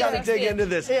heads. Happy We gotta 60th. dig into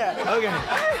this. Yeah.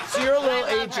 Okay. So you're a little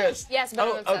ageist. Yes, but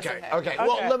I'm obsessed okay. with her. Okay.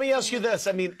 Well, let me ask you this.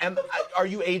 I mean, are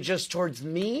you ageist towards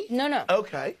me? No, no.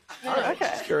 Okay. All right.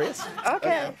 Okay. Just curious.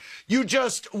 Okay. You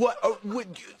just what?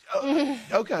 Okay.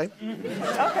 Okay.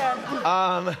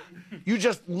 You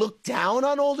just look down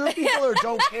on older people or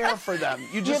don't care for them?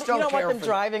 You just don't care want them for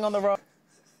driving on the road.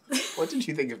 What did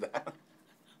you think of that?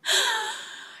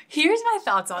 Here's my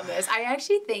thoughts on this. I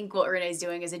actually think what Renee's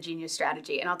doing is a genius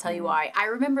strategy, and I'll tell you why. I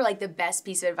remember like the best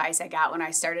piece of advice I got when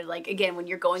I started, like, again, when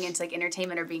you're going into like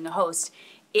entertainment or being a host,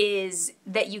 is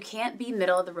that you can't be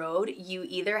middle of the road. You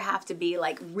either have to be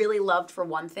like really loved for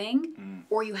one thing,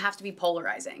 or you have to be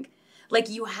polarizing. Like,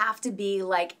 you have to be,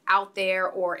 like, out there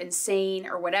or insane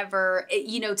or whatever,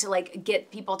 you know, to, like,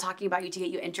 get people talking about you, to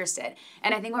get you interested.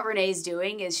 And I think what Renee's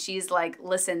doing is she's like,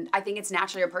 listen, I think it's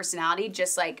naturally her personality,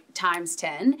 just, like, times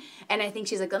 10. And I think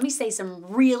she's like, let me say some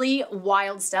really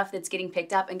wild stuff that's getting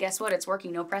picked up. And guess what? It's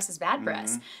working. No press is bad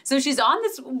press. So she's on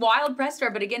this wild press tour,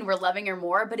 but again, we're loving her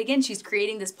more. But again, she's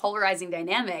creating this polarizing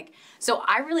dynamic. So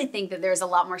I really think that there's a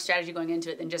lot more strategy going into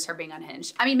it than just her being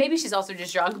unhinged. I mean, maybe she's also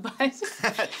just drunk,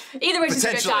 but either way, she's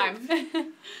a good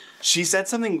time. She said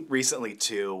something recently,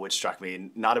 too, which struck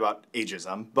me, not about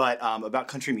ageism, but about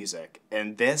country music.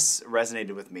 And this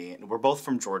resonated with me. We're both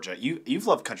from Georgia. You've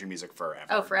loved country music forever.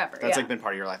 Oh, forever, That's, like, been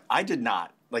part of your life. I did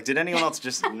not. Like, did anyone else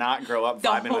just not grow up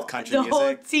vibing with country music? The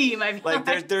whole team, I mean.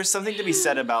 Like, there's something to be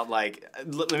said about, like,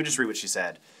 let me just read what she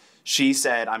said. She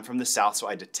said, I'm from the South, so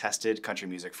I detested country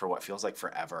music for what feels like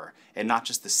forever. And not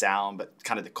just the sound, but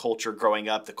kind of the culture growing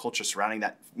up, the culture surrounding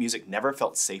that music never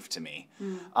felt safe to me.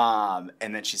 And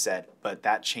then she said, but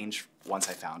that changed once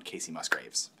I found Casey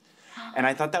Musgraves. And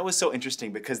I thought that was so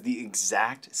interesting because the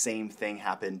exact same thing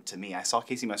happened to me. I saw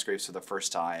Casey Musgraves for the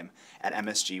first time at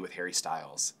MSG with Harry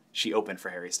Styles. She opened for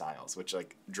Harry Styles, which,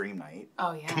 like, dream night.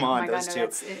 Oh, yeah. Come on, oh my those God, two. no,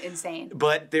 that's insane.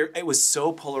 But it was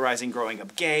so polarizing growing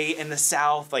up gay in the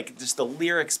South, like, just the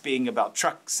lyrics being about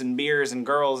trucks and beers and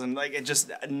girls, and, like, it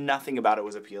just, nothing about it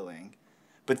was appealing.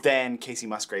 But then Casey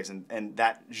Musgraves and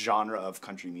that genre of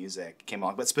country music came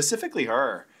along, but specifically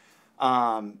her,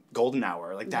 Golden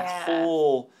Hour, like, that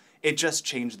whole... It just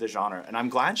changed the genre. And I'm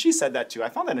glad she said that, too. I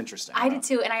found that interesting. I did,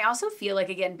 too. And I also feel like,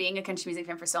 again, being a country music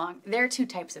fan for so long, there are two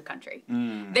types of country.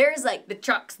 There's, like, the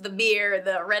trucks, the beer,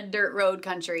 the red dirt road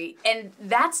country. And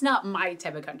that's not my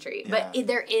type of country. Yeah. But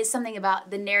there is something about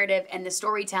the narrative and the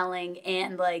storytelling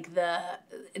and, like, the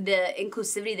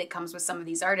inclusivity that comes with some of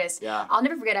these artists. Yeah. I'll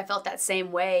never forget, I felt that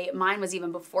same way. Mine was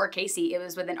even before Casey. It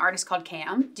was with an artist called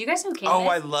Cam. Do you guys know Cam? Oh,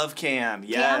 I love Cam.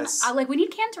 Yes. Cam, we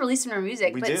need Cam to release some more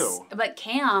music. We do. But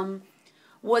Cam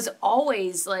was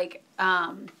always like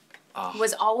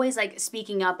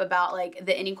speaking up about like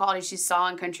the inequality she saw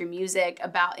in country music,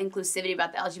 about inclusivity,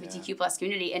 about the LGBTQ plus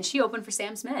community, and she opened for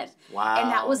Sam Smith. Wow.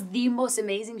 And that was the most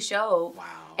amazing show. Wow.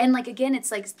 And like again,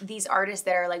 it's like these artists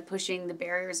that are like pushing the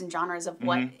barriers and genres of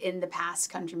what in the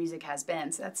past country music has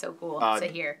been. So that's so cool to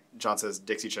hear. John says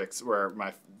Dixie Chicks were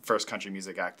my first country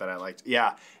music act that I liked.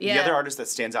 Yeah. Yeah. The other artist that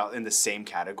stands out in the same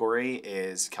category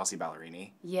is Kelsey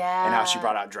Ballerini. Yeah. And how she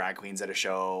brought out drag queens at a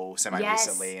show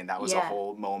semi-recently, and that was a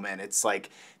whole moment. It's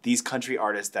like these country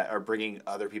artists that are bringing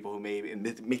other people who maybe,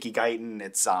 Mickey Guyton,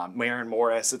 it's Maren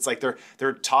Morris. It's like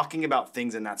they're talking about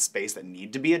things in that space that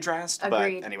need to be addressed.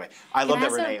 Agreed. But anyway, I love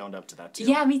that Renee owned up to that too.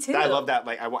 Yeah, me too. I love that.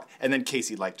 Like and then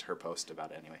Casey liked her post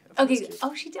about it anyway. Okay.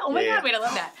 Oh, she did. Oh my God, wait, I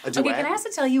love that. Okay, can I also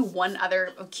tell you one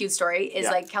other cute story? Is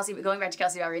like Kelsey, going back to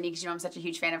Kelsey Ballerini, because you know I'm such a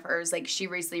huge fan of hers. Like she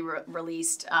recently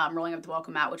released "Rolling Up the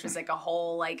Welcome Mat," which was like a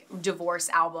whole like divorce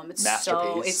album. It's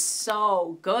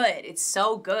so good. It's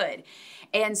so good.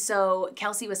 And so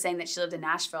Kelsey was saying that she lived in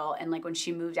Nashville, and like when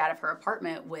she moved out of her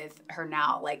apartment with her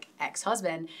now like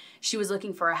ex-husband, she was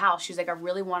looking for a house. She was like, I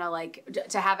really want to like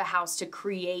to have a house to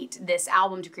create this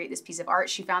album, to create this piece of art.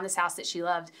 She found this house that she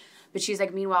loved. But she's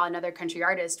like, meanwhile, another country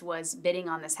artist was bidding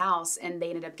on this house, and they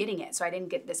ended up getting it. So I didn't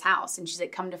get this house. And she's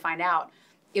like, come to find out,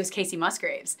 it was Casey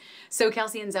Musgraves. So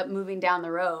Kelsey ends up moving down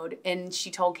the road, and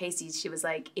she told Casey, she was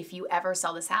like, if you ever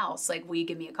sell this house, like, will you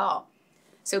give me a call?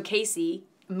 So Casey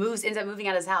ends up moving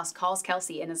out of his house, calls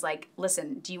Kelsey and is like,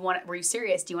 listen, were you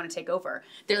serious? Do you want to take over?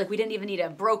 They're like, we didn't even need a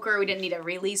broker. We didn't need a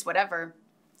release, whatever.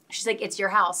 She's like, it's your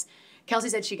house. Kelsey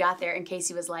said she got there and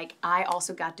Casey was like, I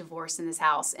also got divorced in this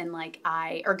house and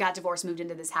got divorced, moved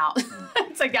into this house.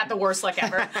 It's like got the worst luck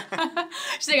ever.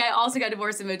 She's like, I also got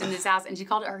divorced and moved into this house, and she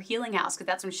called it her healing house because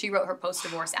that's when she wrote her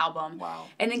post-divorce album. Wow.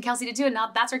 And then Kelsey did too, and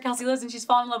now that's where Kelsey lives and she's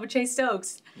fallen in love with Chase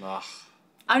Stokes. Ugh.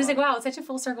 I'm just like, wow, it's such a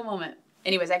full circle moment.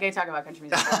 Anyways, I gotta talk about country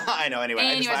music. I know, anyway.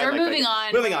 Anyways, we're moving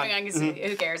on. Moving on.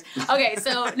 Who cares? Okay,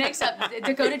 so next up,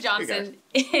 Dakota Johnson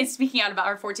is speaking out about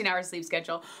her 14-hour sleep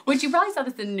schedule, which you probably saw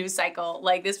this in the news cycle.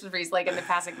 Like, this was like in the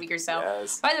past week or so.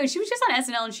 Yes. By the way, she was just on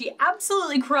SNL and she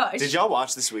absolutely crushed. Did y'all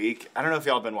watch this week? I don't know if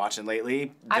y'all have been watching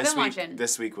lately. I've been watching.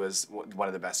 This week was one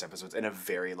of the best episodes in a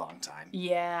very long time.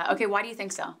 Yeah. Okay, why do you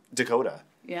think so? Dakota.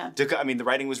 Yeah. I mean, the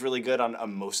writing was really good on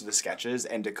most of the sketches,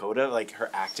 and Dakota, like, her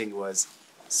acting was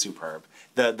superb.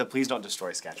 The Please Don't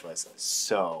Destroy sketch was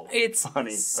so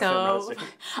funny. So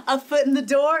a foot in the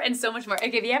door and so much more.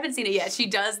 Okay, if you haven't seen it yet, she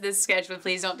does this sketch with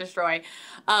Please Don't Destroy,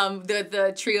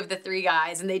 the trio of the three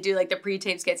guys, and they do like the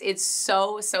pre-tape skits. It's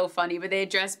so funny, but they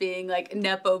address being like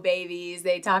Nepo babies.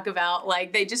 They talk about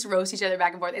like, they just roast each other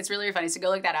back and forth. It's really funny, so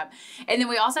go look that up. And then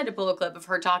we also had to pull a clip of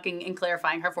her talking and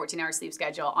clarifying her 14-hour sleep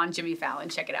schedule on Jimmy Fallon.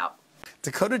 Check it out.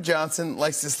 Dakota Johnson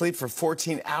likes to sleep for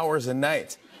 14 hours a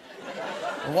night.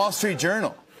 The Wall Street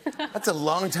Journal. That's a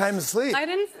long time to sleep. I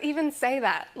didn't even say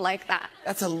that like that.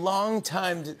 That's a long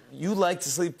time. You like to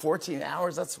sleep 14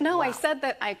 hours? That's No, wow. I said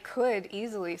that I could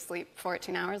easily sleep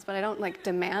 14 hours, but I don't like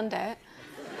demand it.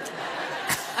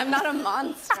 I'm not a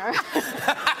monster.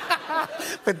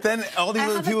 But then all these I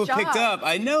other have a people picked job. up.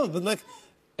 I know, but look,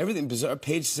 everything bizarre.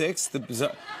 Page 6, the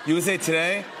bizarre. USA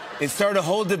Today. It started a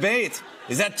whole debate.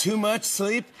 Is that too much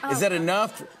sleep? Is that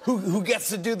enough? Who gets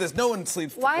to do this? No one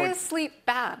sleeps. Why is sleep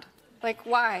bad? Like,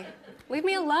 why? Leave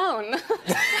me alone.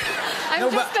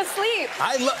 I'm just asleep.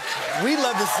 We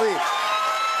love to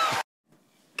sleep.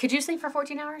 Could you sleep for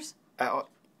 14 hours?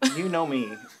 You know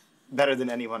me better than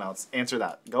anyone else. Answer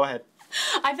that. Go ahead.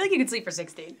 I feel like you could sleep for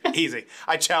 16. Easy.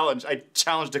 I challenge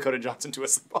Dakota Johnson to a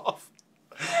sleep-off.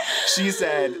 She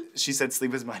said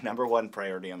sleep is my #1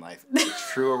 priority in life.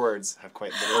 Truer words have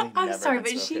quite literally I'm never sorry,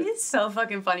 been but spoken. she is so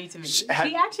fucking funny to me. She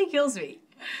actually kills me.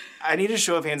 I need a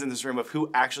show of hands in this room of who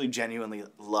actually genuinely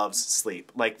loves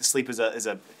sleep. Like, sleep is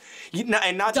a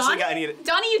and not just like I need it.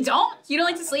 Donnie, you don't? You don't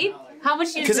like to sleep? How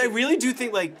much do you Because I sleep? really do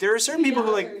think, like, there are certain people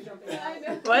who, like...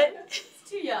 What? It's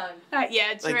too young.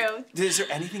 Yeah, true. Like, is there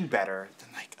anything better than,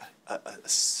 like, a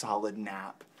solid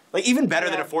nap? Like, even better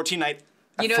than a 14-night...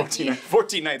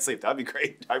 14-night sleep. That'd be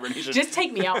great. Hibernation. Just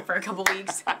take me out for a couple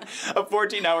weeks. A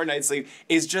 14-hour night sleep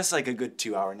is just like a good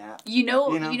 2-hour nap. You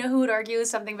know who would argue is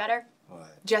something better?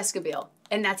 What? Jessica Biel,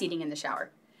 and that's eating in the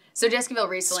shower. So Jessica Biel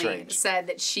recently said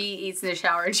that she eats in the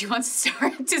shower and she wants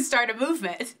to start a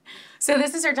movement. So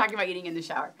this is her talking about eating in the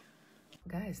shower.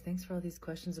 Guys, thanks for all these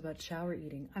questions about shower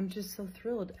eating. I'm just so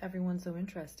thrilled everyone's so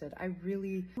interested. I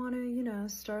really want to,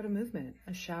 start a movement,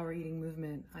 a shower eating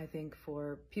movement. I think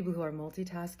for people who are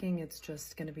multitasking, it's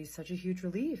just going to be such a huge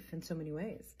relief in so many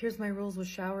ways. Here's my rules with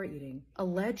shower eating. A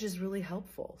ledge is really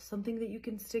helpful. Something that you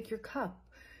can stick your cup,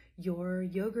 your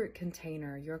yogurt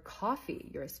container, your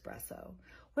coffee, your espresso,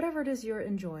 whatever it is you're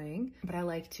enjoying. But I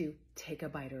like to take a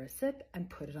bite or a sip and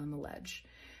put it on the ledge.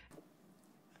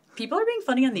 People are being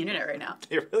funny on the internet right now.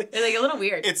 They're like a little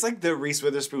weird. It's like the Reese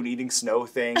Witherspoon eating snow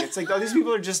thing. It's like all these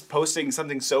people are just posting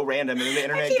something so random and then the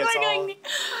internet gets all...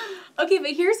 Okay,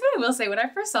 but here's what I will say. When I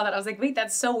first saw that, I was like, wait,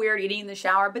 that's so weird eating in the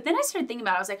shower. But then I started thinking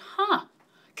about it. I was like, huh.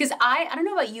 Because I don't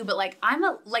know about you, but like I'm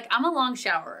a long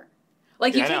showerer.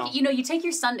 Like you you take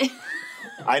your Sunday.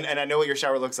 And I know what your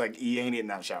shower looks like. You ain't in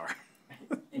that shower.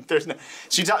 There's no.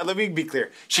 Let me be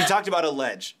clear. She talked about a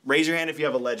ledge. Raise your hand if you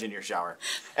have a ledge in your shower.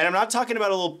 And I'm not talking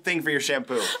about a little thing for your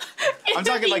shampoo. I'm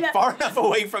talking like far enough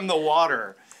away from the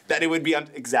water that it would be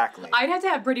exactly. I'd have to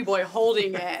have Pretty Boy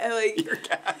holding it, like your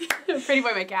cat. Pretty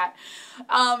Boy, my cat.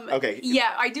 Okay.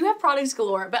 Yeah, I do have products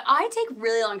galore, but I take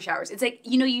really long showers. It's like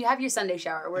you have your Sunday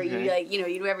shower where you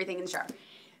you do everything in the shower.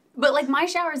 But like my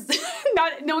showers,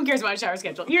 no one cares about a shower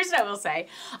schedule. Here's what I will say.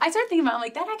 I started thinking about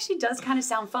that actually does kind of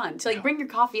sound fun. To like bring your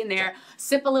coffee in there,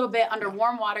 sip a little bit under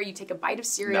warm water, you take a bite of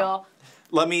cereal.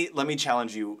 No. Let me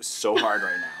challenge you so hard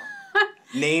right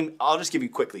now. I'll just give you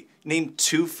quickly. Name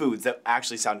 2 foods that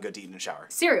actually sound good to eat in the shower.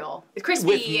 Cereal. It's crispy.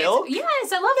 With milk?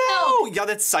 Yes, I love milk. Yeah,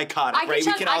 that's psychotic, right?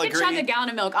 We can all agree. I can chug a gallon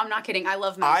of milk. I'm not kidding. I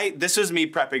love milk. This was me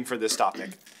prepping for this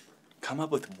topic. Come up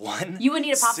with one. You would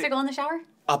need a popsicle in the shower?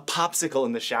 A popsicle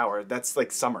in the shower. That's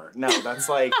like summer. No, that's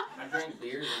like... I drink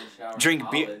beers in the shower.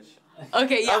 Drink beer.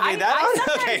 Okay, yeah.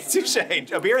 Okay, touche.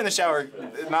 A beer in the shower,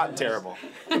 not terrible.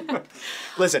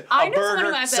 Listen, I a know someone who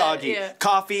burger, has that, soggy. yeah.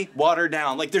 Coffee, watered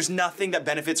down. Like, there's nothing that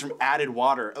benefits from added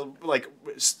water. Like,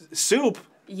 soup.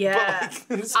 Yeah.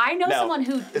 I know No, someone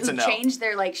who it's a no. changed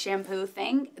their like shampoo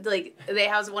thing. Like they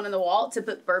have one in the wall to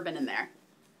put bourbon in there.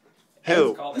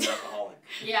 Who? Called an alcoholic.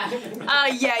 Yeah.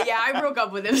 Yeah. I broke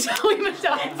up with him, so we moved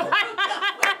on.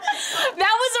 That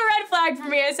was a red flag for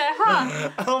me. I said,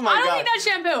 huh. Oh my I don't God. think that's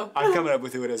shampoo. I'm coming up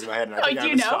with who it is in my head, and I think, do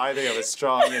you know? I think I have a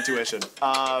strong intuition.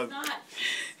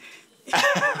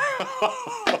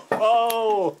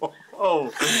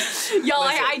 Y'all,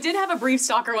 I did have a brief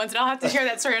stalker once, and I'll have to share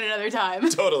that story another time.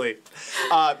 Totally.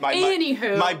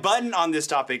 Anywho. My button on this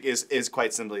topic is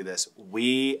quite simply this.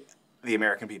 We, the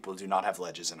American people, do not have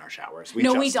ledges in our showers. We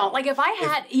don't. Like, if I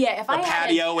had a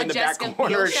patio in the back Jessica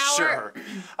corner, Biel shower, sure.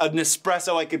 An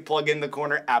espresso I could plug in the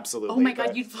corner, absolutely. Oh my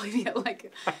God, you'd plug me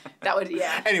like, that would,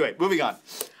 yeah. Anyway, moving on.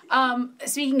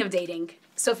 Speaking of dating,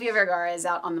 Sofia Vergara is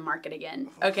out on the market again.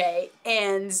 Okay,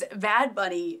 and Bad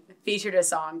Bunny has a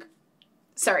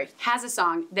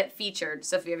song that featured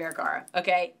Sofia Vergara.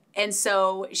 Okay, and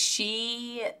so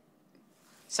Bad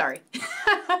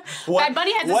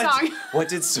Bunny has a song. What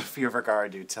did Sofia Vergara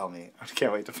do? Tell me. I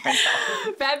can't wait to find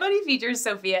out. Bad Bunny features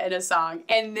Sofia in a song,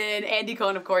 and then Andy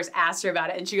Cohen, of course, asked her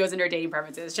about it, and she goes into her dating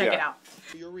preferences. Check it out.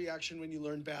 Your reaction when you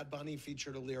learned Bad Bunny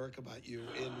featured a lyric about you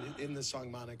in the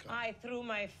song Monica? I threw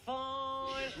my phone.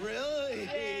 Really?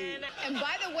 And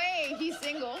by the way, he's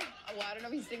single. Well, I don't know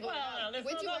if he's single. Well,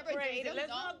 let's not go crazy. Let's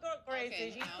not go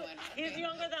crazy. He's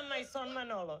younger than my son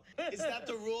Manolo. Is that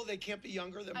the rule? They can't be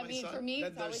younger than my son? I mean, for me,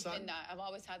 it's always been that. I've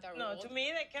always had that rule. No, to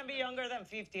me, they can be younger than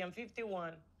 50. I'm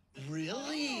 51.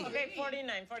 Really? Okay,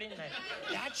 49.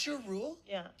 That's your rule?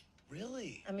 Yeah.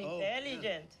 Really? I'm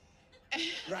intelligent.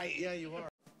 Right, yeah, you are.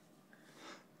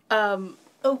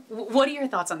 What are your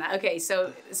thoughts on that? Okay,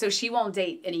 so she won't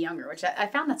date any younger, which I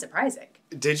found that surprising.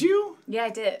 Did you? Yeah, I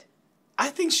did. I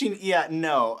think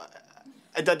no.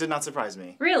 That did not surprise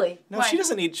me. Really? No, Why? she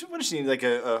doesn't need, what does she need, like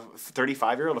a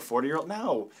 35-year-old, a 40-year-old?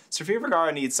 No. Sofia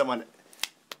Vergara needs someone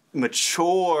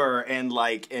mature and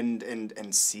like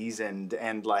and seasoned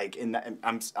and like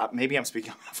maybe I'm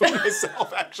speaking for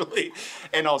myself actually,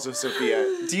 and also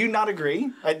Sophia. Do you not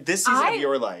agree? This season of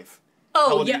your life. Oh,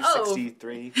 how old yeah. Are you?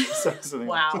 63. Something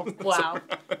wow. Wow.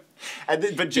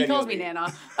 But he calls me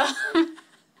Nana.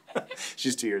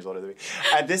 She's 2 years older than me.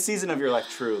 At this season of your life,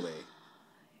 truly.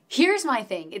 Here's my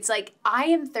thing. It's like I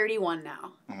am 31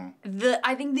 now. Mm-hmm.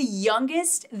 I think the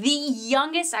youngest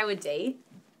I would date.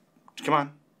 Come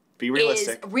on. Be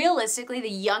realistic. Is realistically the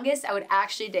youngest I would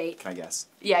actually date. Can I guess?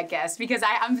 Yeah, guess. Because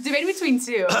I'm debating between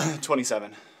two.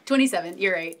 27. 27,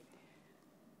 you're right.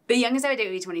 The youngest I would date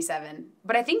would be 27.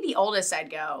 But I think the oldest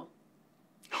I'd go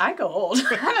old.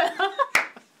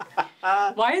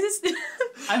 Why is this?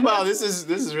 Wow, this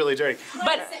is really dirty.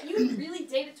 But you would really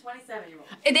date a 27-year-old.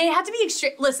 They have to be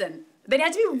extreme. Listen, they'd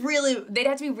have to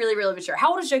be really mature.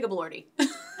 How old is Jacob Elordi?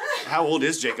 How old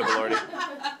is Jacob Elordi?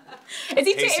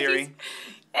 Hey Siri.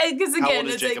 Because again, how old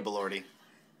is it's Jacob Elordi?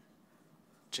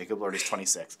 Jacob Elordi's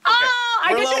 26. Okay. Oh,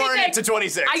 We're lowering it to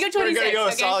 26. I go 26. We're gonna go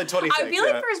a solid 26. I feel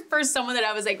like for someone that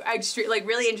I was like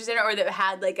really interested in, or that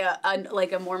had like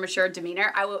a more mature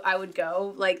demeanor, I would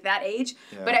go like that age.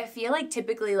 Yeah. But I feel like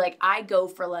typically like I go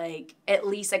for like at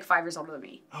least like 5 years older than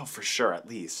me. Oh, for sure, at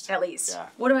least. At least. Yeah.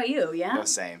 What about you? Yeah. No,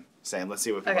 same. Let's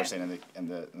see what people are saying in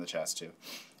the chats too.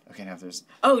 Okay, now there's.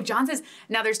 Oh, John says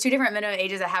now there's 2 different minimum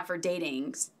ages I have for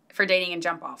dating and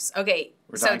jump offs. Okay,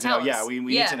 so tell us. Yeah, we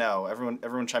need to know.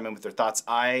 Everyone chime in with their thoughts.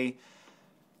 But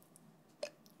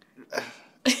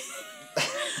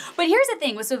here's the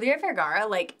thing with Sofia Vergara,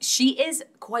 like she is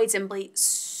quite simply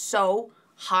so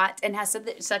hot and has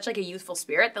such like a youthful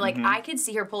spirit that like I could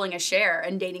see her pulling a Cher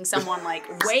and dating someone like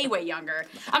way younger.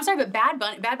 I'm sorry, but Bad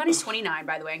Bunny's 29,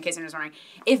 by the way, in case anyone's wondering.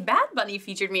 If Bad Bunny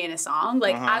featured me in a song,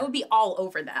 like I would be all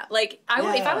over that. Like I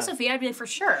would, if I was Sofia, I'd be like for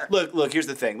sure. Look. Here's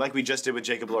the thing. Like we just did with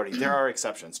Jacob Elordi, there are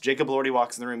exceptions. Jacob Elordi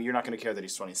walks in the room, you're not going to care that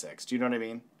he's 26. Do you know what I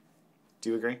mean? Do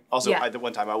you agree? Also, yeah. The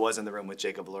one time I was in the room with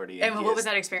Jacob Elordi. And what was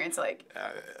that experience like?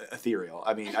 Ethereal.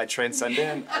 I mean, I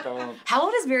transcended. How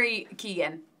old is Barry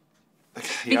Keoghan?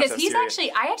 Because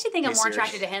I actually think I'm more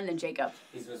attracted to him than Jacob.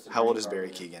 How old is Barry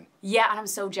Keoghan? Yeah, and I'm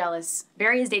so jealous.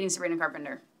 Barry is dating Sabrina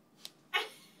Carpenter.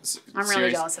 I'm really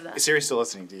jealous of that. Is Siri still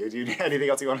listening to you? Do you have anything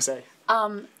else you want to say?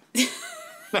 I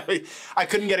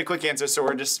couldn't get a quick answer, so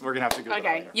we're gonna have to go.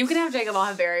 Okay, you can have Jacob. I'll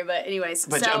have Barry. But anyways.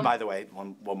 But by the way,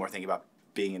 one more thing about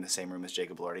being in the same room as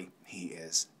Jacob Elordi,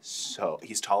 he's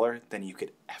taller than you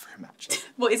could ever imagine.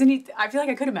 Well, isn't he? I feel like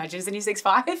I could imagine. Isn't he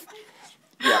 6'5"?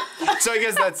 Yeah. So I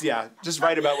guess that's, just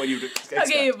write about what you expect.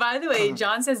 Okay, by the way,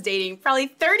 John says dating probably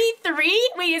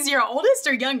 33. Wait, is your oldest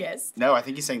or youngest? No, I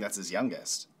think he's saying that's his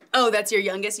youngest. Oh, that's your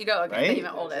youngest you go? Okay, Right? I thought you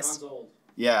meant oldest.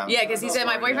 Yeah. Yeah, because he said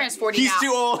my boyfriend is 40 He's now.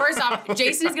 too old. First off,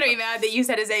 Jason is going to be mad that you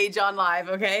said his age on live,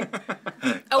 okay?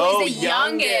 Oh, he's the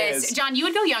youngest. John, you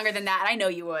would go younger than that. I know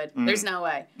you would. There's no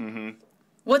way.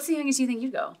 What's the youngest you think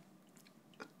you'd go?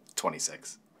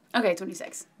 26. Okay,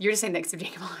 26. You're just saying next to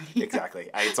Jacob Elordi. Exactly.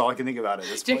 It's all I can think about at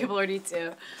this point. Jacob Elordi,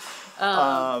 too.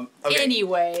 Okay.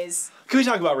 Anyways. Can we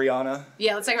talk about Rihanna?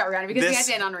 Yeah, let's talk about Rihanna because we had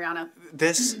to end on Rihanna.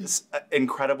 This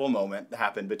incredible moment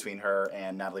happened between her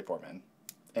and Natalie Portman.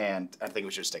 And I think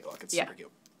we should just take a look. It's super cute.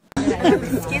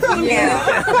 Excuse me.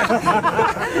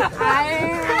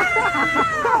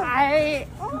 I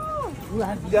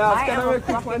love you. I am a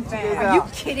fucking fan. Are you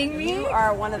kidding me? You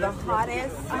are one of the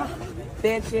hottest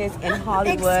bitches in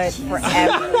Hollywood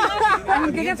forever.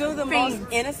 I'm gonna do the most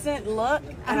innocent look,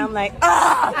 and I'm like,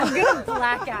 ah! I'm gonna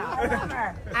black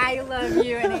out. I love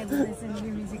you, and I listen to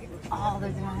your music all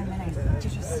the time, and I'm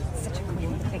just such a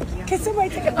queen. Thank you. Can somebody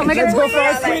take a picture? Oh my God, Let's go for a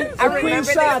I remember queen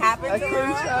this shot. happened A to queen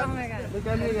her. shot. Oh my God. Look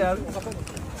at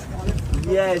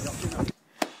me. Yes.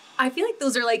 I feel like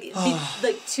those are like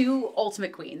the two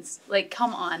ultimate queens. Like,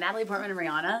 come on, Natalie Portman and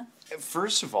Rihanna.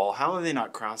 First of all, how have they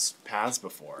not crossed paths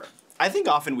before? I think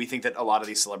often we think that a lot of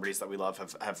these celebrities that we love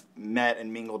have met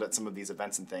and mingled at some of these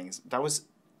events and things. That was,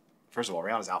 first of all,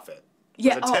 Rihanna's outfit.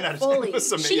 Yeah, was a 10 out of 10. fully. It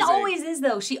was amazing. She always is,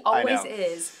 though. She always know.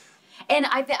 is. And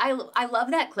I love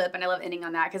that clip, and I love ending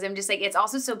on that because I'm just like, it's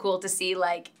also so cool to see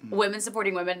like women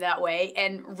supporting women that way,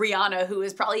 and Rihanna, who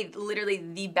is probably literally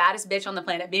the baddest bitch on the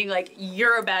planet, being like,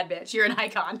 "You're a bad bitch. You're an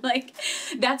icon." Like,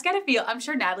 that's gotta feel. I'm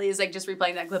sure Natalie is like just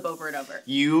replaying that clip over and over.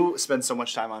 You spend so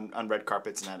much time on red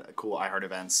carpets and at cool iHeart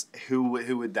events. Who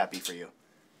would that be for you?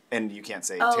 And you can't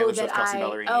say Taylor Swift, Kelsey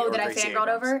Ballerini, or that I Gracie fangirled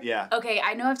Abrams. over? Yeah. Okay,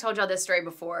 I know I've told y'all this story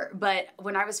before, but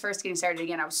when I was first getting started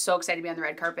again, I was so excited to be on the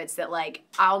red carpets that like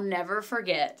I'll never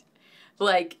forget,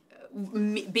 like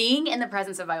being in the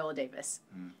presence of Viola Davis,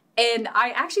 and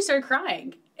I actually started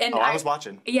crying. And I was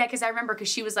watching. Yeah, because I remember because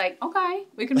she was like, "Okay,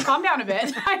 we can calm down a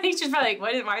bit." I think she's probably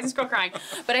like, "Why is this girl crying?"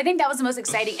 But I think that was the most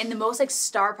exciting and the most like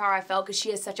star power I felt because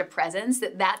she has such a presence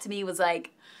that to me was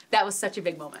like that was such a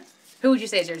big moment. Who would you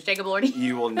say is yours? Jacob Elordi?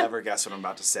 You will never guess what I'm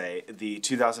about to say. The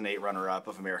 2008 runner-up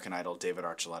of American Idol, David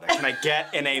Archuleta. Can I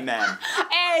get an amen?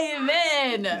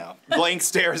 Amen! No. Blank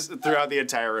stares throughout the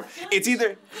entire room. It's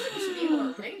either...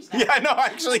 Yeah, no,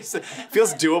 actually, it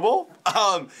feels doable.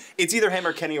 It's either him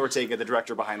or Kenny Ortega, the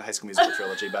director behind the High School Musical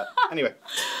trilogy, but anyway.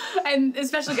 And a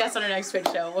special guest on our next Twitch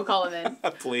show. We'll call him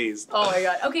in. Please. Oh my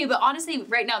God. Okay, but honestly,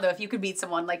 right now though, if you could meet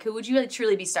someone, like who would you like,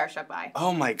 truly be starstruck by?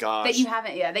 Oh my gosh. That you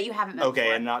haven't met Okay,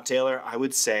 before. and not Taylor, I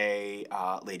would say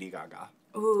Lady Gaga.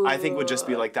 Ooh. I think would just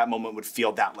be like that moment would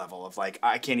feel that level of like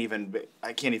I can't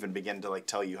even begin to like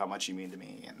tell you how much you mean to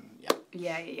me, and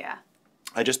Yeah.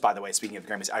 I just, by the way, speaking of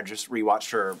the Grammys, I just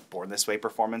rewatched her Born This Way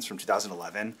performance from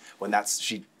 2011 when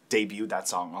she debuted that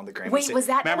song on the Grammys. Wait, was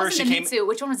that? Remember that wasn't she the came? Me Too.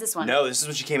 Which one was this one? No, this is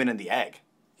when she came in the Egg.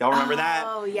 Y'all remember that?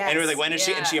 Oh, yes. And it was like, when did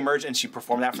she? And she Yeah. emerged and she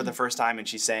performed that for the first time, and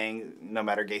she sang "No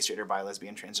Matter Gay, Straight, or Bi,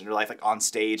 Lesbian, Transgender Life" like on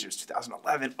stage. It was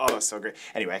 2011. Oh, it was so great.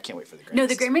 Anyway, I can't wait for the Grammys. No,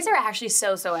 the Grammys are actually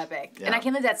so epic, Yeah. and I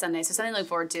can't believe that's Sunday. So something to look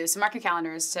forward to. So mark your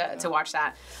calendars to watch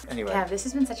that. Anyway, Kev, this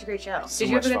has been such a great show. So Did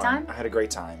you have a much good fun. time? I had a great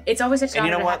time. It's always such an And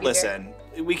you honor know to what? have you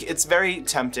here. Listen, it's very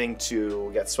tempting to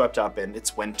get swept up in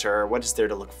it's winter. What is there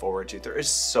to look forward to? There is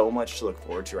so much to look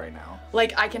forward to right now.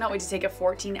 Like, I cannot wait to take a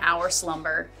 14-hour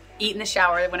slumber, eat in the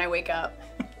shower when I wake up.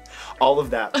 All of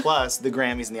that, plus the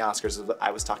Grammys and the Oscars that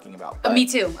I was talking about. Me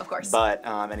too, of course. But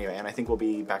anyway, and I think we'll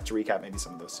be back to recap maybe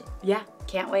some of those soon. Yeah,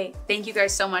 can't wait. Thank you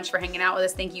guys so much for hanging out with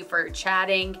us. Thank you for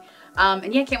chatting.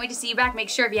 And yeah, can't wait to see you back. Make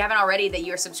sure if you haven't already that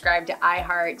you are subscribed to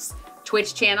iHeart's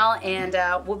Twitch channel, and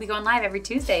we'll be going live every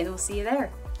Tuesday, and we'll see you there.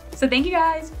 So thank you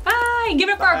guys. Bye. And give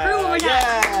it up for our crew one more time.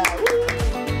 Yeah. Woo.